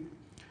 3.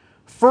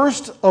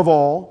 First of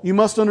all, you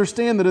must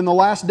understand that in the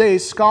last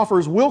days,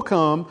 scoffers will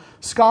come,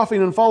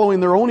 scoffing and following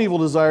their own evil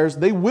desires.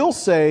 They will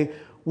say,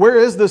 where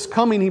is this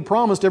coming he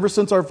promised? Ever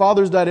since our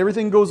fathers died,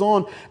 everything goes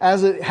on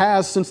as it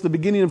has since the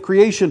beginning of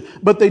creation.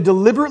 But they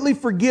deliberately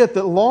forget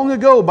that long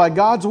ago, by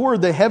God's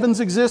word, the heavens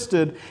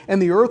existed,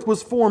 and the earth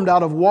was formed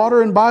out of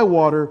water and by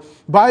water.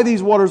 By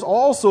these waters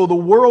also the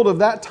world of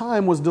that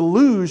time was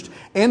deluged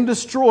and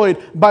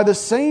destroyed. By the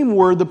same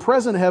word, the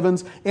present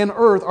heavens and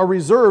earth are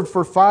reserved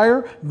for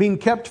fire, being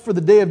kept for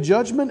the day of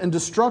judgment and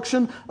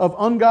destruction of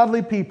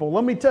ungodly people.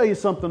 Let me tell you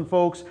something,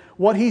 folks.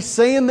 What he's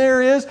saying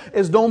there is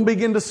don't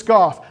begin to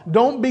scoff.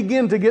 Don't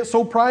begin to get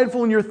so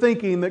prideful in your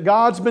thinking that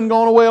God's been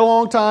gone away a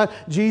long time,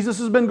 Jesus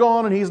has been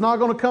gone, and He's not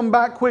going to come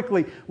back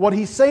quickly. What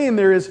he's saying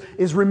there is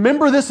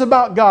remember this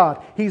about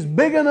God. He's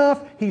big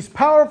enough, He's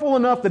powerful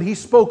enough that He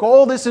spoke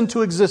all this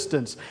into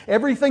existence.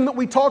 Everything that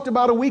we talked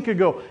about a week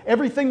ago,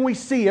 everything we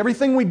see,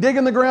 everything we dig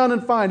in the ground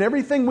and find,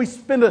 everything we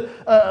spend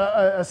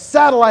a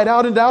satellite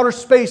out into outer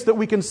space that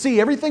we can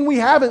see, everything we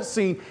haven't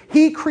seen,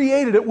 He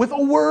created it with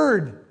a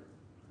word.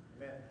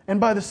 And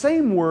by the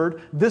same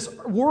word, this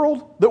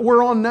world that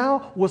we're on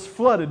now was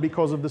flooded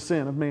because of the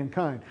sin of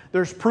mankind.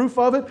 There's proof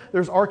of it.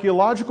 There's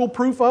archaeological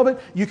proof of it.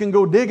 You can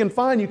go dig and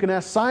find. You can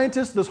ask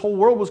scientists. This whole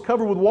world was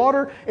covered with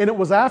water, and it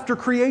was after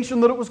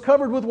creation that it was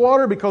covered with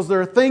water because there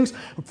are things,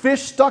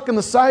 fish stuck in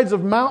the sides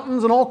of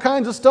mountains and all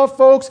kinds of stuff,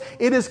 folks.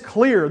 It is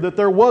clear that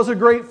there was a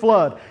great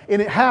flood,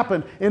 and it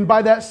happened. And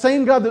by that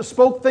same God that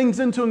spoke things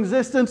into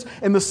existence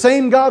and the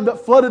same God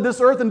that flooded this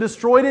earth and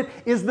destroyed it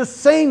is the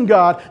same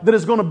God that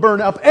is going to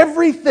burn up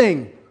everything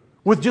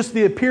with just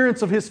the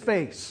appearance of His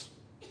face.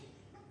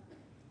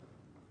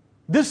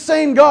 This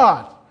same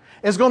God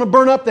is going to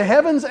burn up the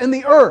heavens and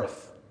the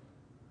earth.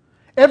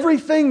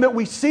 Everything that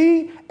we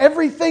see,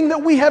 everything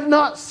that we have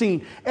not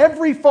seen,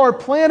 every far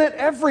planet,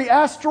 every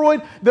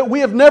asteroid that we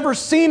have never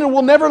seen and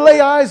will never lay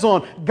eyes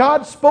on,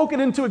 God spoke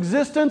it into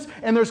existence,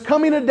 and there's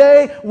coming a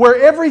day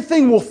where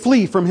everything will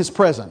flee from His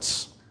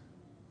presence.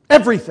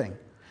 Everything.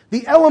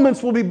 The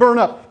elements will be burned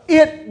up.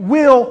 It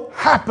will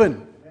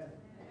happen.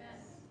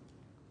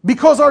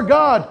 Because our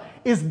God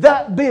is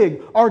that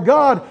big. Our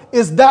God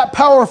is that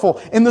powerful.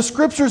 And the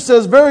Scripture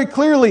says very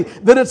clearly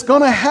that it's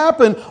going to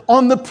happen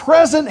on the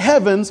present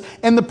heavens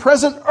and the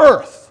present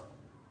earth.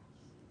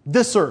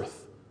 This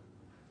earth.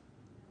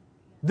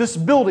 This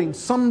building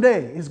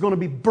someday is going to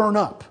be burned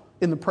up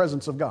in the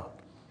presence of God.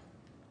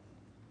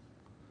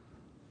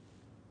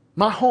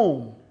 My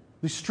home,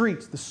 the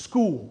streets, the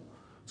school,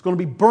 it's going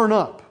to be burned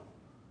up.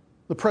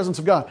 The presence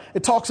of God.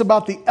 It talks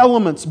about the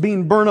elements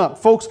being burned up.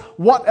 Folks,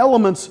 what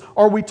elements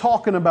are we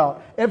talking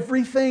about?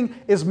 Everything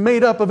is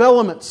made up of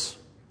elements.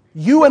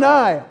 You and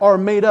I are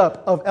made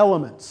up of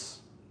elements.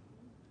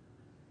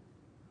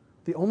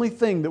 The only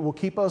thing that will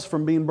keep us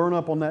from being burned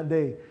up on that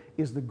day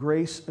is the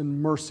grace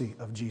and mercy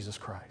of Jesus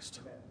Christ.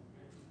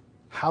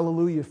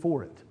 Hallelujah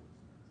for it.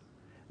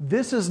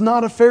 This is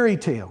not a fairy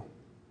tale.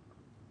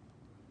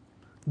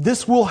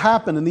 This will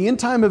happen, and the end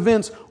time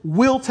events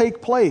will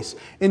take place.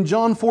 In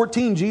John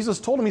 14, Jesus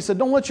told him, He said,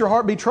 don't let your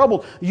heart be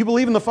troubled. You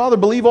believe in the Father,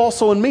 believe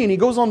also in me. And He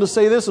goes on to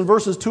say this in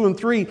verses 2 and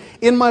 3.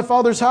 In my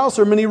Father's house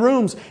are many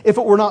rooms. If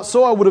it were not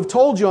so, I would have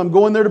told you, I'm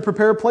going there to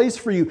prepare a place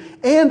for you.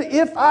 And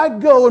if I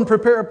go and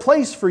prepare a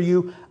place for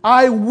you,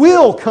 I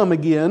will come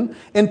again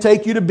and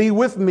take you to be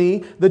with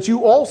me, that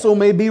you also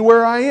may be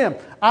where I am.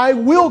 I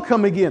will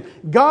come again.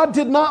 God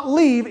did not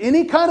leave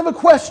any kind of a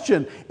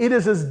question. It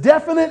is as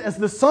definite as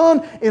the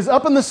sun is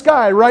up in the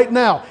sky right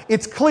now.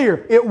 It's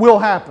clear. It will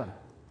happen.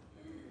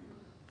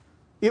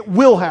 It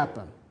will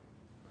happen.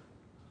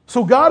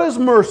 So God is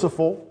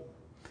merciful.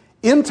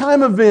 End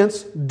time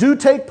events do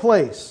take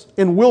place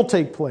and will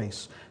take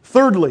place.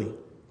 Thirdly,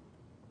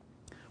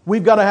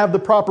 we've got to have the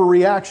proper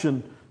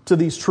reaction to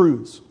these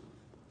truths.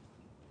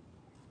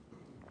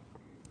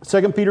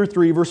 2 Peter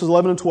 3, verses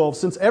 11 and 12.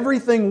 Since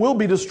everything will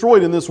be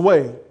destroyed in this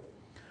way,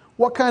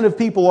 what kind of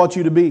people ought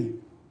you to be?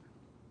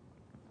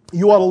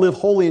 You ought to live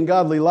holy and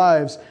godly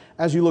lives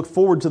as you look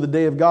forward to the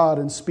day of God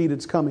and speed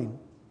its coming.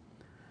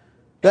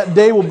 That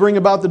day will bring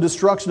about the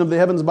destruction of the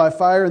heavens by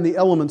fire, and the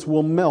elements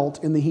will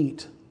melt in the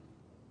heat.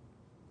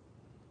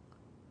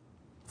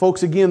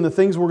 Folks, again, the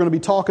things we're going to be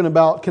talking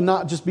about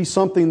cannot just be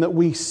something that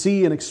we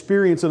see and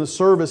experience in a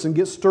service and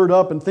get stirred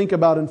up and think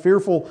about and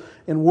fearful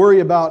and worry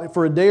about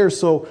for a day or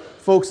so.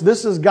 Folks,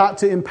 this has got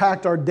to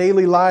impact our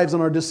daily lives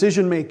and our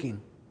decision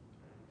making.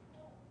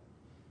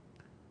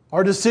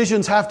 Our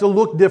decisions have to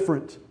look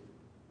different.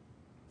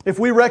 If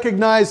we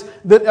recognize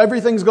that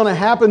everything's going to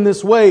happen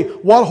this way,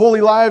 what holy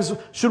lives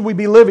should we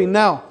be living?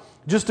 Now,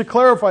 just to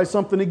clarify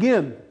something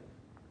again,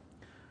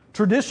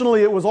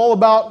 traditionally it was all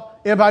about,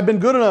 if I've been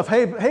good enough,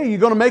 hey, you're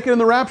going to make it in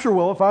the rapture?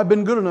 Well, if I've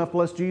been good enough,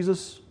 bless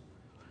Jesus.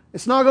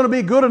 It's not going to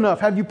be good enough.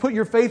 Have you put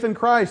your faith in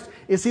Christ?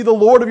 Is He the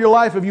Lord of your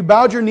life? Have you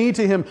bowed your knee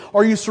to Him?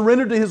 Are you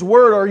surrendered to His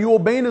Word? Are you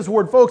obeying His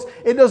Word? Folks,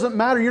 it doesn't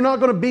matter. You're not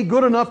going to be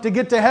good enough to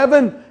get to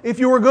heaven. If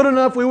you were good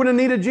enough, we wouldn't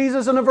have needed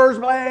Jesus in the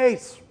first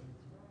place.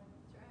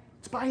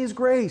 It's by His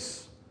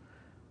grace.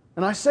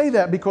 And I say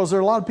that because there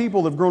are a lot of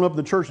people that have grown up in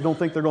the church who don't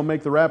think they're going to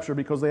make the rapture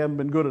because they haven't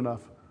been good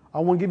enough. I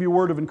want to give you a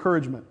word of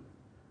encouragement.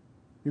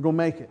 You're going to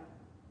make it.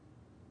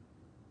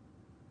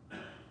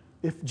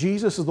 If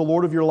Jesus is the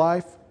Lord of your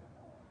life,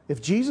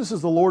 if Jesus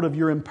is the Lord of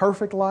your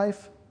imperfect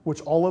life, which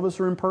all of us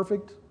are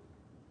imperfect,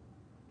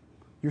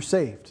 you're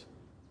saved.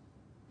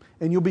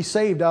 And you'll be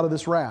saved out of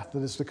this wrath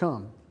that is to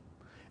come.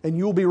 And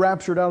you'll be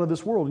raptured out of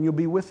this world and you'll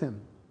be with Him.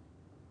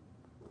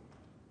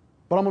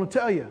 But I'm going to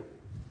tell you,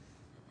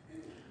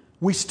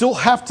 we still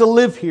have to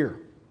live here.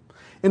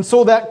 And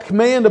so that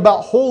command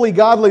about holy,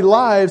 godly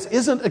lives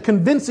isn't a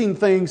convincing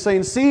thing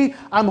saying, see,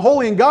 I'm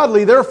holy and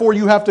godly, therefore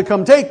you have to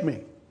come take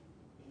me.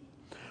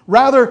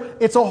 Rather,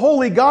 it's a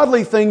holy,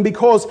 godly thing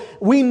because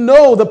we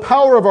know the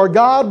power of our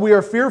God. We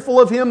are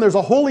fearful of Him. There's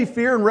a holy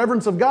fear and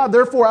reverence of God.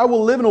 Therefore, I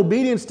will live in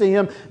obedience to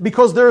Him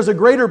because there is a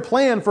greater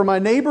plan for my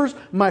neighbors,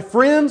 my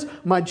friends,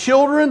 my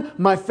children,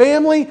 my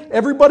family.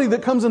 Everybody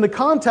that comes into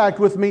contact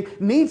with me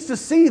needs to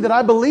see that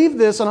I believe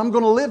this and I'm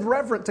going to live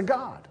reverent to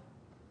God.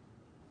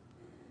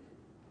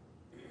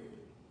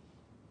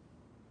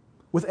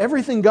 With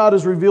everything God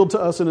has revealed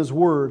to us in His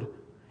Word,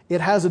 it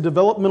has a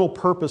developmental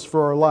purpose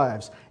for our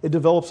lives. It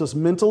develops us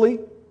mentally.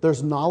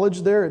 There's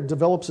knowledge there. It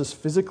develops us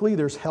physically.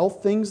 There's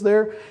health things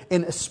there.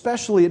 And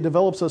especially it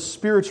develops us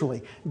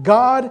spiritually.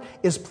 God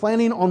is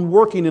planning on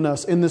working in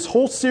us. And this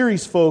whole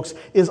series, folks,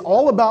 is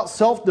all about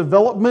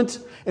self-development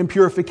and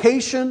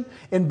purification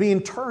and being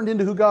turned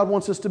into who God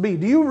wants us to be.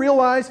 Do you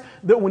realize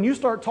that when you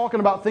start talking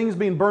about things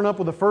being burned up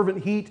with a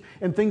fervent heat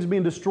and things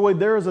being destroyed,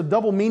 there is a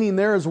double meaning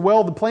there as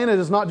well. The planet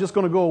is not just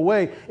going to go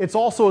away. It's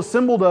also a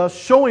symbol to us,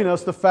 showing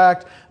us the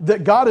fact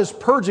that God is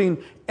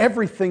purging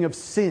everything of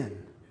sin.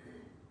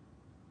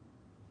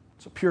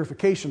 It's a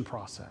purification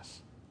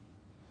process.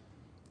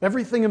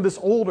 Everything in this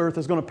old earth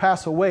is going to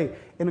pass away.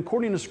 And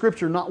according to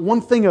Scripture, not one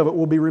thing of it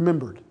will be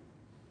remembered.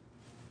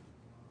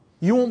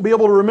 You won't be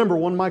able to remember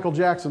one Michael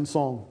Jackson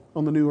song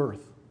on the new earth.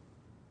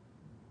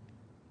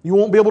 You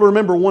won't be able to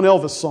remember one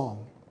Elvis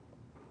song.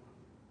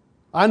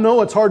 I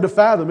know it's hard to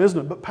fathom, isn't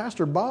it? But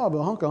Pastor Bob,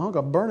 a hunk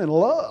of burning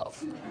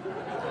love.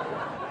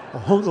 A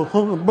hunk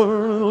of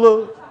burning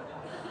love.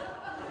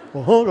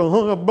 A hunk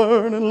of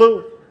burning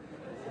love.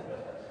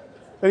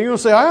 And you're going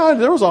to say,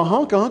 there was a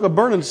hunk of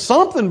burning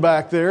something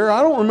back there.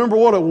 I don't remember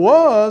what it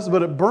was,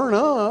 but it burned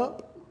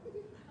up.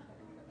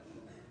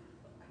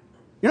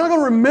 You're not going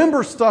to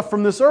remember stuff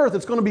from this earth.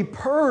 It's going to be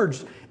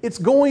purged. It's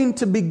going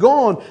to be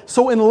gone.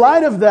 So in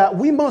light of that,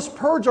 we must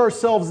purge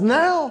ourselves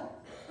now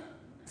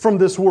from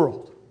this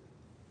world.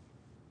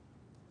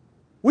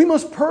 We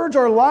must purge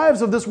our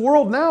lives of this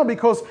world now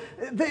because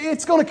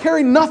it's going to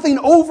carry nothing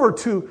over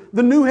to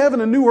the new heaven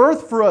and new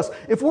earth for us.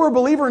 If we're a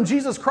believer in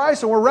Jesus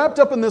Christ and we're wrapped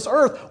up in this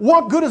earth,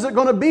 what good is it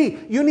going to be?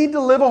 You need to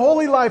live a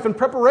holy life in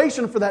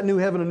preparation for that new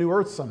heaven and new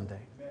earth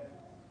someday.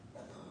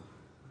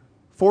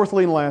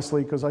 Fourthly and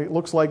lastly, because it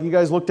looks like you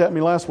guys looked at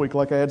me last week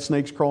like I had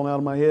snakes crawling out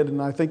of my head,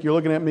 and I think you're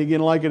looking at me again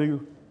like it.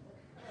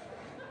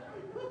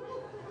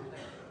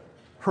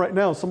 Right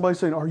now, somebody's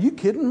saying, are you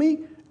kidding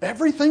me?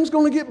 Everything's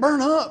going to get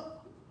burned up.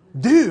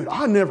 Dude,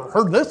 I never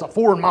heard this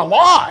before in my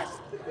life.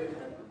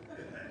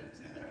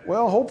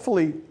 Well,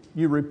 hopefully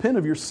you repent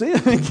of your sin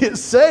and get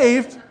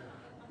saved,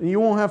 and you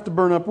won't have to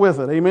burn up with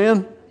it.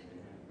 Amen?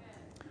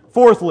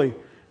 Fourthly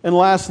and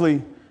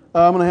lastly,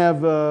 I'm going to have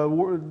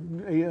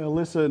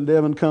Alyssa and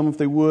Devin come if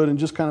they would and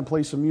just kind of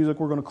play some music.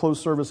 We're going to close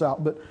service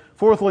out. But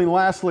fourthly and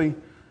lastly,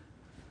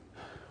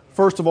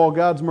 first of all,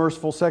 God's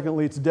merciful.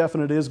 Secondly, it's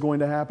definite it is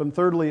going to happen.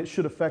 Thirdly, it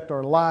should affect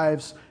our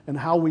lives and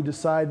how we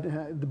decide.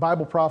 The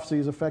Bible prophecy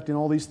is affecting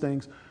all these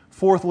things.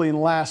 Fourthly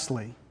and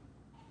lastly,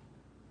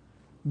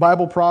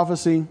 Bible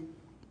prophecy,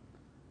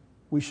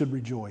 we should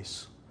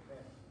rejoice.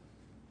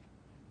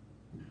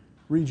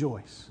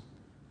 Rejoice.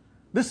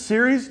 This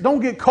series, don't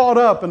get caught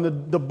up in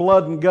the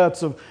blood and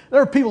guts of... There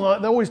are people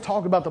that always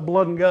talk about the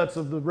blood and guts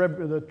of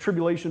the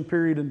tribulation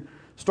period and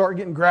start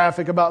getting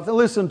graphic about it.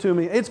 Listen to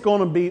me, it's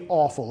going to be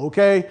awful,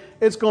 okay?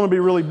 It's going to be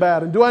really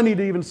bad. And do I need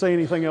to even say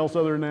anything else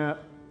other than that?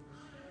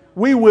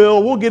 We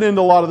will. We'll get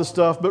into a lot of the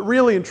stuff. But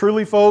really and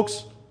truly,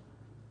 folks,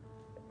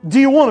 do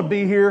you want to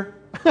be here?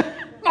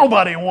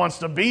 Nobody wants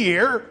to be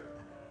here.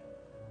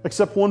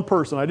 Except one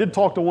person. I did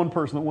talk to one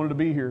person that wanted to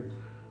be here.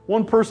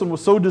 One person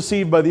was so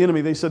deceived by the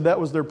enemy, they said that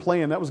was their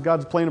plan. That was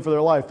God's plan for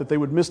their life, that they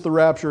would miss the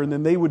rapture and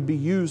then they would be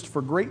used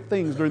for great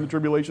things during the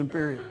tribulation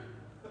period.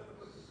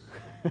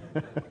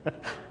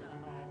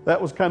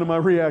 That was kind of my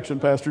reaction,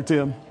 Pastor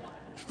Tim.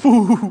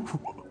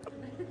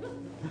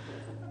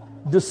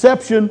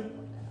 Deception.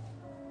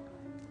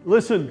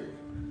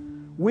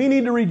 Listen, we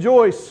need to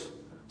rejoice.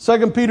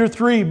 2 Peter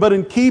 3, but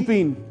in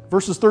keeping,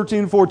 verses 13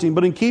 and 14,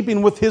 but in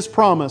keeping with His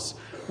promise,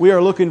 we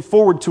are looking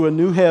forward to a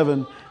new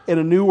heaven and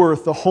a new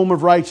earth, the home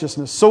of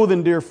righteousness. So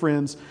then, dear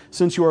friends,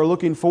 since you are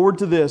looking forward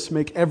to this,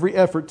 make every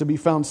effort to be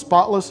found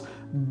spotless,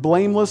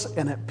 blameless,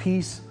 and at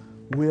peace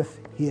with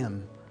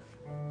Him.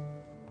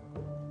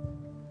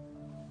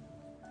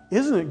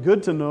 Isn't it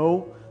good to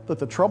know that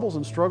the troubles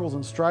and struggles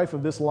and strife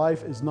of this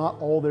life is not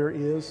all there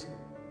is?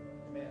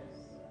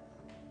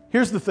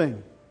 Here's the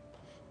thing.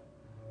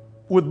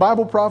 With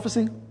Bible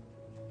prophecy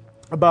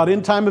about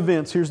end-time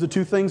events, here's the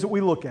two things that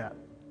we look at.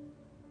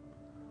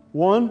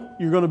 One,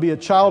 you're going to be a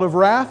child of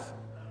wrath,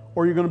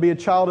 or you're going to be a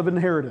child of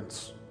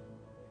inheritance.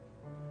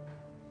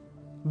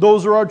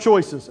 Those are our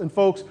choices. And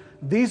folks,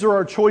 these are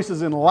our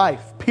choices in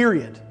life,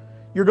 period.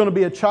 You're going to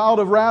be a child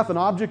of wrath, an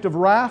object of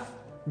wrath,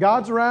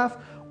 God's wrath,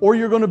 or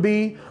you're going to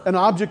be an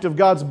object of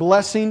God's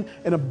blessing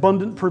and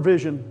abundant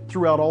provision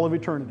throughout all of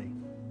eternity.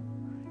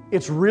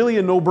 It's really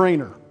a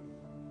no-brainer.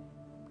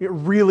 It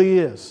really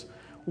is.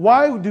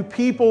 Why do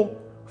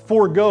people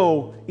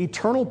forego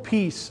eternal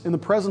peace in the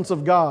presence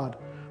of God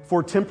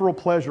for temporal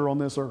pleasure on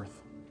this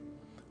earth?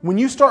 When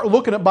you start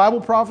looking at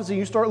Bible prophecy,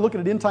 you start looking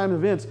at end-time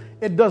events,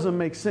 it doesn't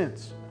make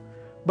sense.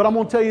 But I'm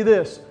going to tell you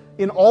this,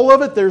 in all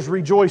of it, there's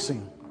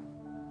rejoicing.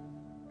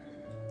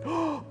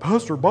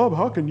 Pastor Bob,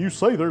 how can you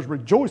say there's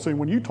rejoicing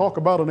when you talk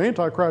about an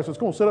Antichrist that's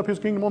going to set up his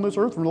kingdom on this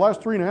earth for the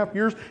last 3.5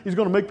 years? He's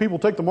going to make people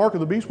take the mark of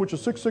the beast, which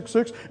is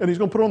 666, and he's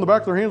going to put it on the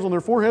back of their hands on their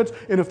foreheads.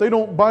 And if they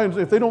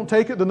don't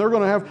take it, then they're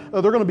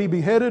going to be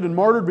beheaded and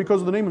martyred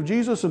because of the name of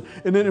Jesus.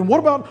 And what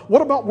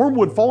about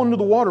wormwood falling into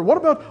the water? What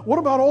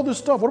about all this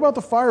stuff? What about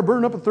the fire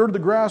burning up a third of the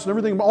grass and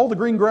everything, all the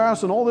green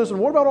grass and all this? And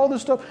what about all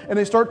this stuff? And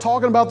they start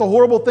talking about the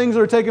horrible things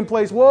that are taking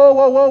place.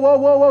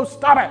 Whoa,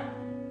 stop it!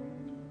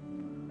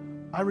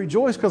 I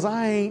rejoice because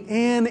I ain't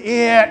in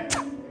it.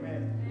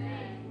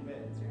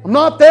 I'm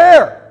not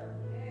there.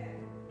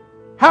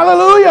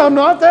 Hallelujah, I'm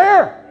not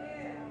there.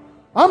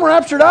 I'm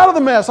raptured out of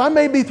the mess. I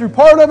may be through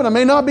part of it. I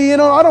may not be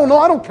in it. I don't know.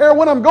 I don't care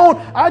when I'm going.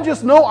 I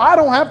just know I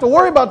don't have to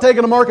worry about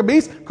taking a mark of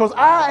beast because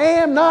I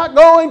am not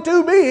going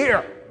to be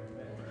here.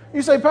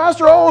 You say,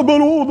 Pastor,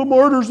 the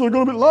martyrs are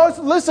going to be lost.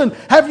 Listen,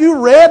 have you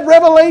read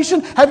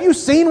Revelation? Have you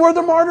seen where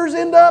the martyrs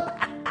end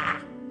up?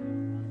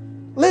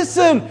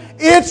 Listen,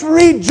 it's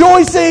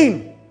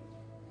rejoicing.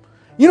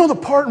 You know the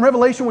part in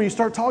Revelation when you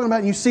start talking about it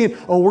and you see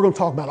it, we're going to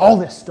talk about all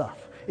this stuff.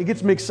 It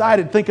gets me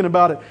excited thinking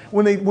about it.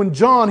 When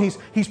John,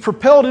 he's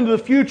propelled into the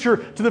future,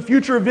 to the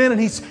future event,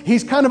 and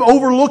he's kind of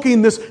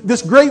overlooking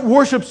this great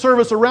worship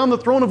service around the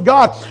throne of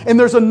God. And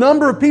there's a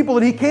number of people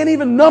that he can't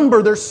even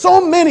number. There's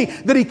so many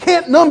that he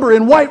can't number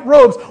in white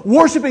robes,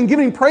 worshiping,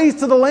 giving praise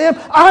to the Lamb.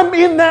 I'm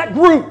in that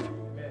group.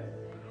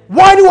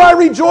 Why do I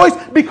rejoice?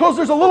 Because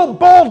there's a little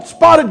bald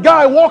spotted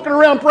guy walking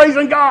around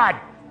praising God.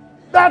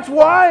 That's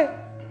why.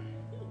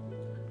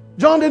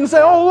 John didn't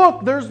say,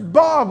 look, there's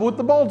Bob with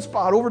the bald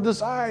spot over to the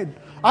side.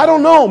 I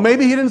don't know.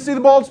 Maybe he didn't see the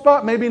bald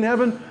spot. Maybe in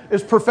heaven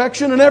is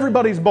perfection and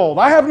everybody's bald.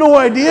 I have no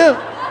idea.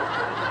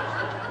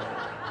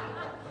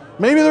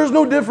 Maybe there's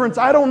no difference.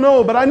 I don't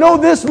know. But I know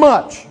this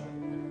much.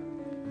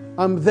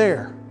 I'm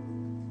there.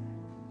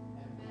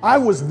 I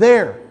was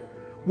there.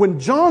 When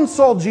John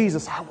saw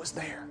Jesus, I was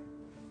there.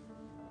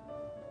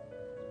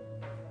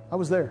 I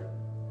was there.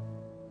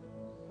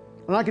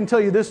 And I can tell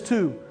you this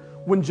too.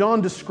 When John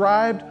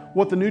described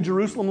what the New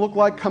Jerusalem looked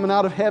like coming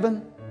out of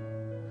heaven,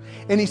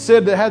 and he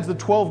said that it has the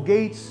 12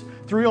 gates,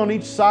 3 on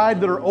each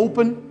side that are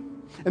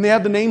open, and they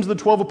have the names of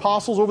the 12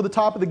 apostles over the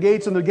top of the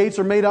gates, and the gates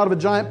are made out of a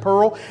giant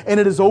pearl, and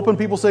it is open.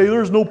 People say,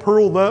 there's no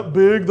pearl that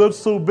big, that's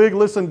so big.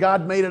 Listen,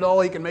 God made it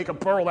all. He can make a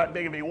pearl that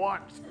big if He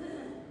wants.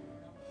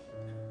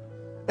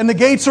 And the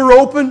gates are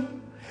open.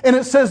 And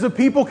it says that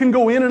people can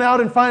go in and out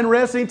and find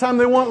rest anytime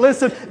they want.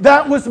 Listen,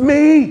 that was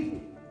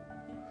me.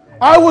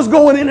 I was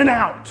going in and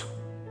out.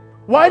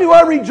 Why do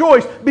I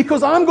rejoice?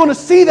 Because I'm going to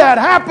see that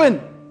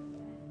happen.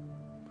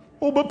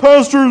 But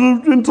Pastor,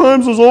 in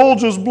times is all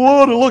just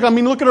blood. And look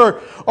at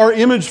our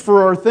image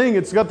for our thing.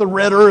 It's got the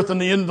red earth and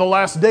the end of the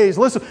last days.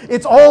 Listen,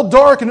 it's all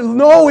dark. And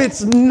no,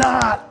 it's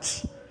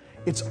not.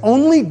 It's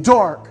only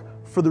dark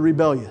for the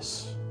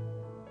rebellious.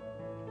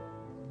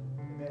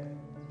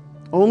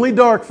 Only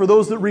dark for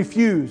those that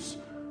refuse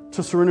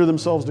to surrender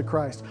themselves to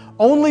Christ.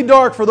 Only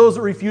dark for those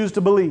that refuse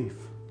to believe.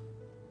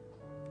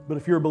 But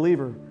if you're a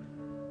believer,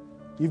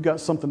 you've got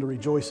something to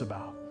rejoice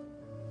about.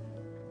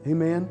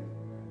 Amen?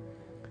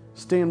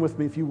 Stand with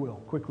me if you will,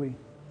 quickly.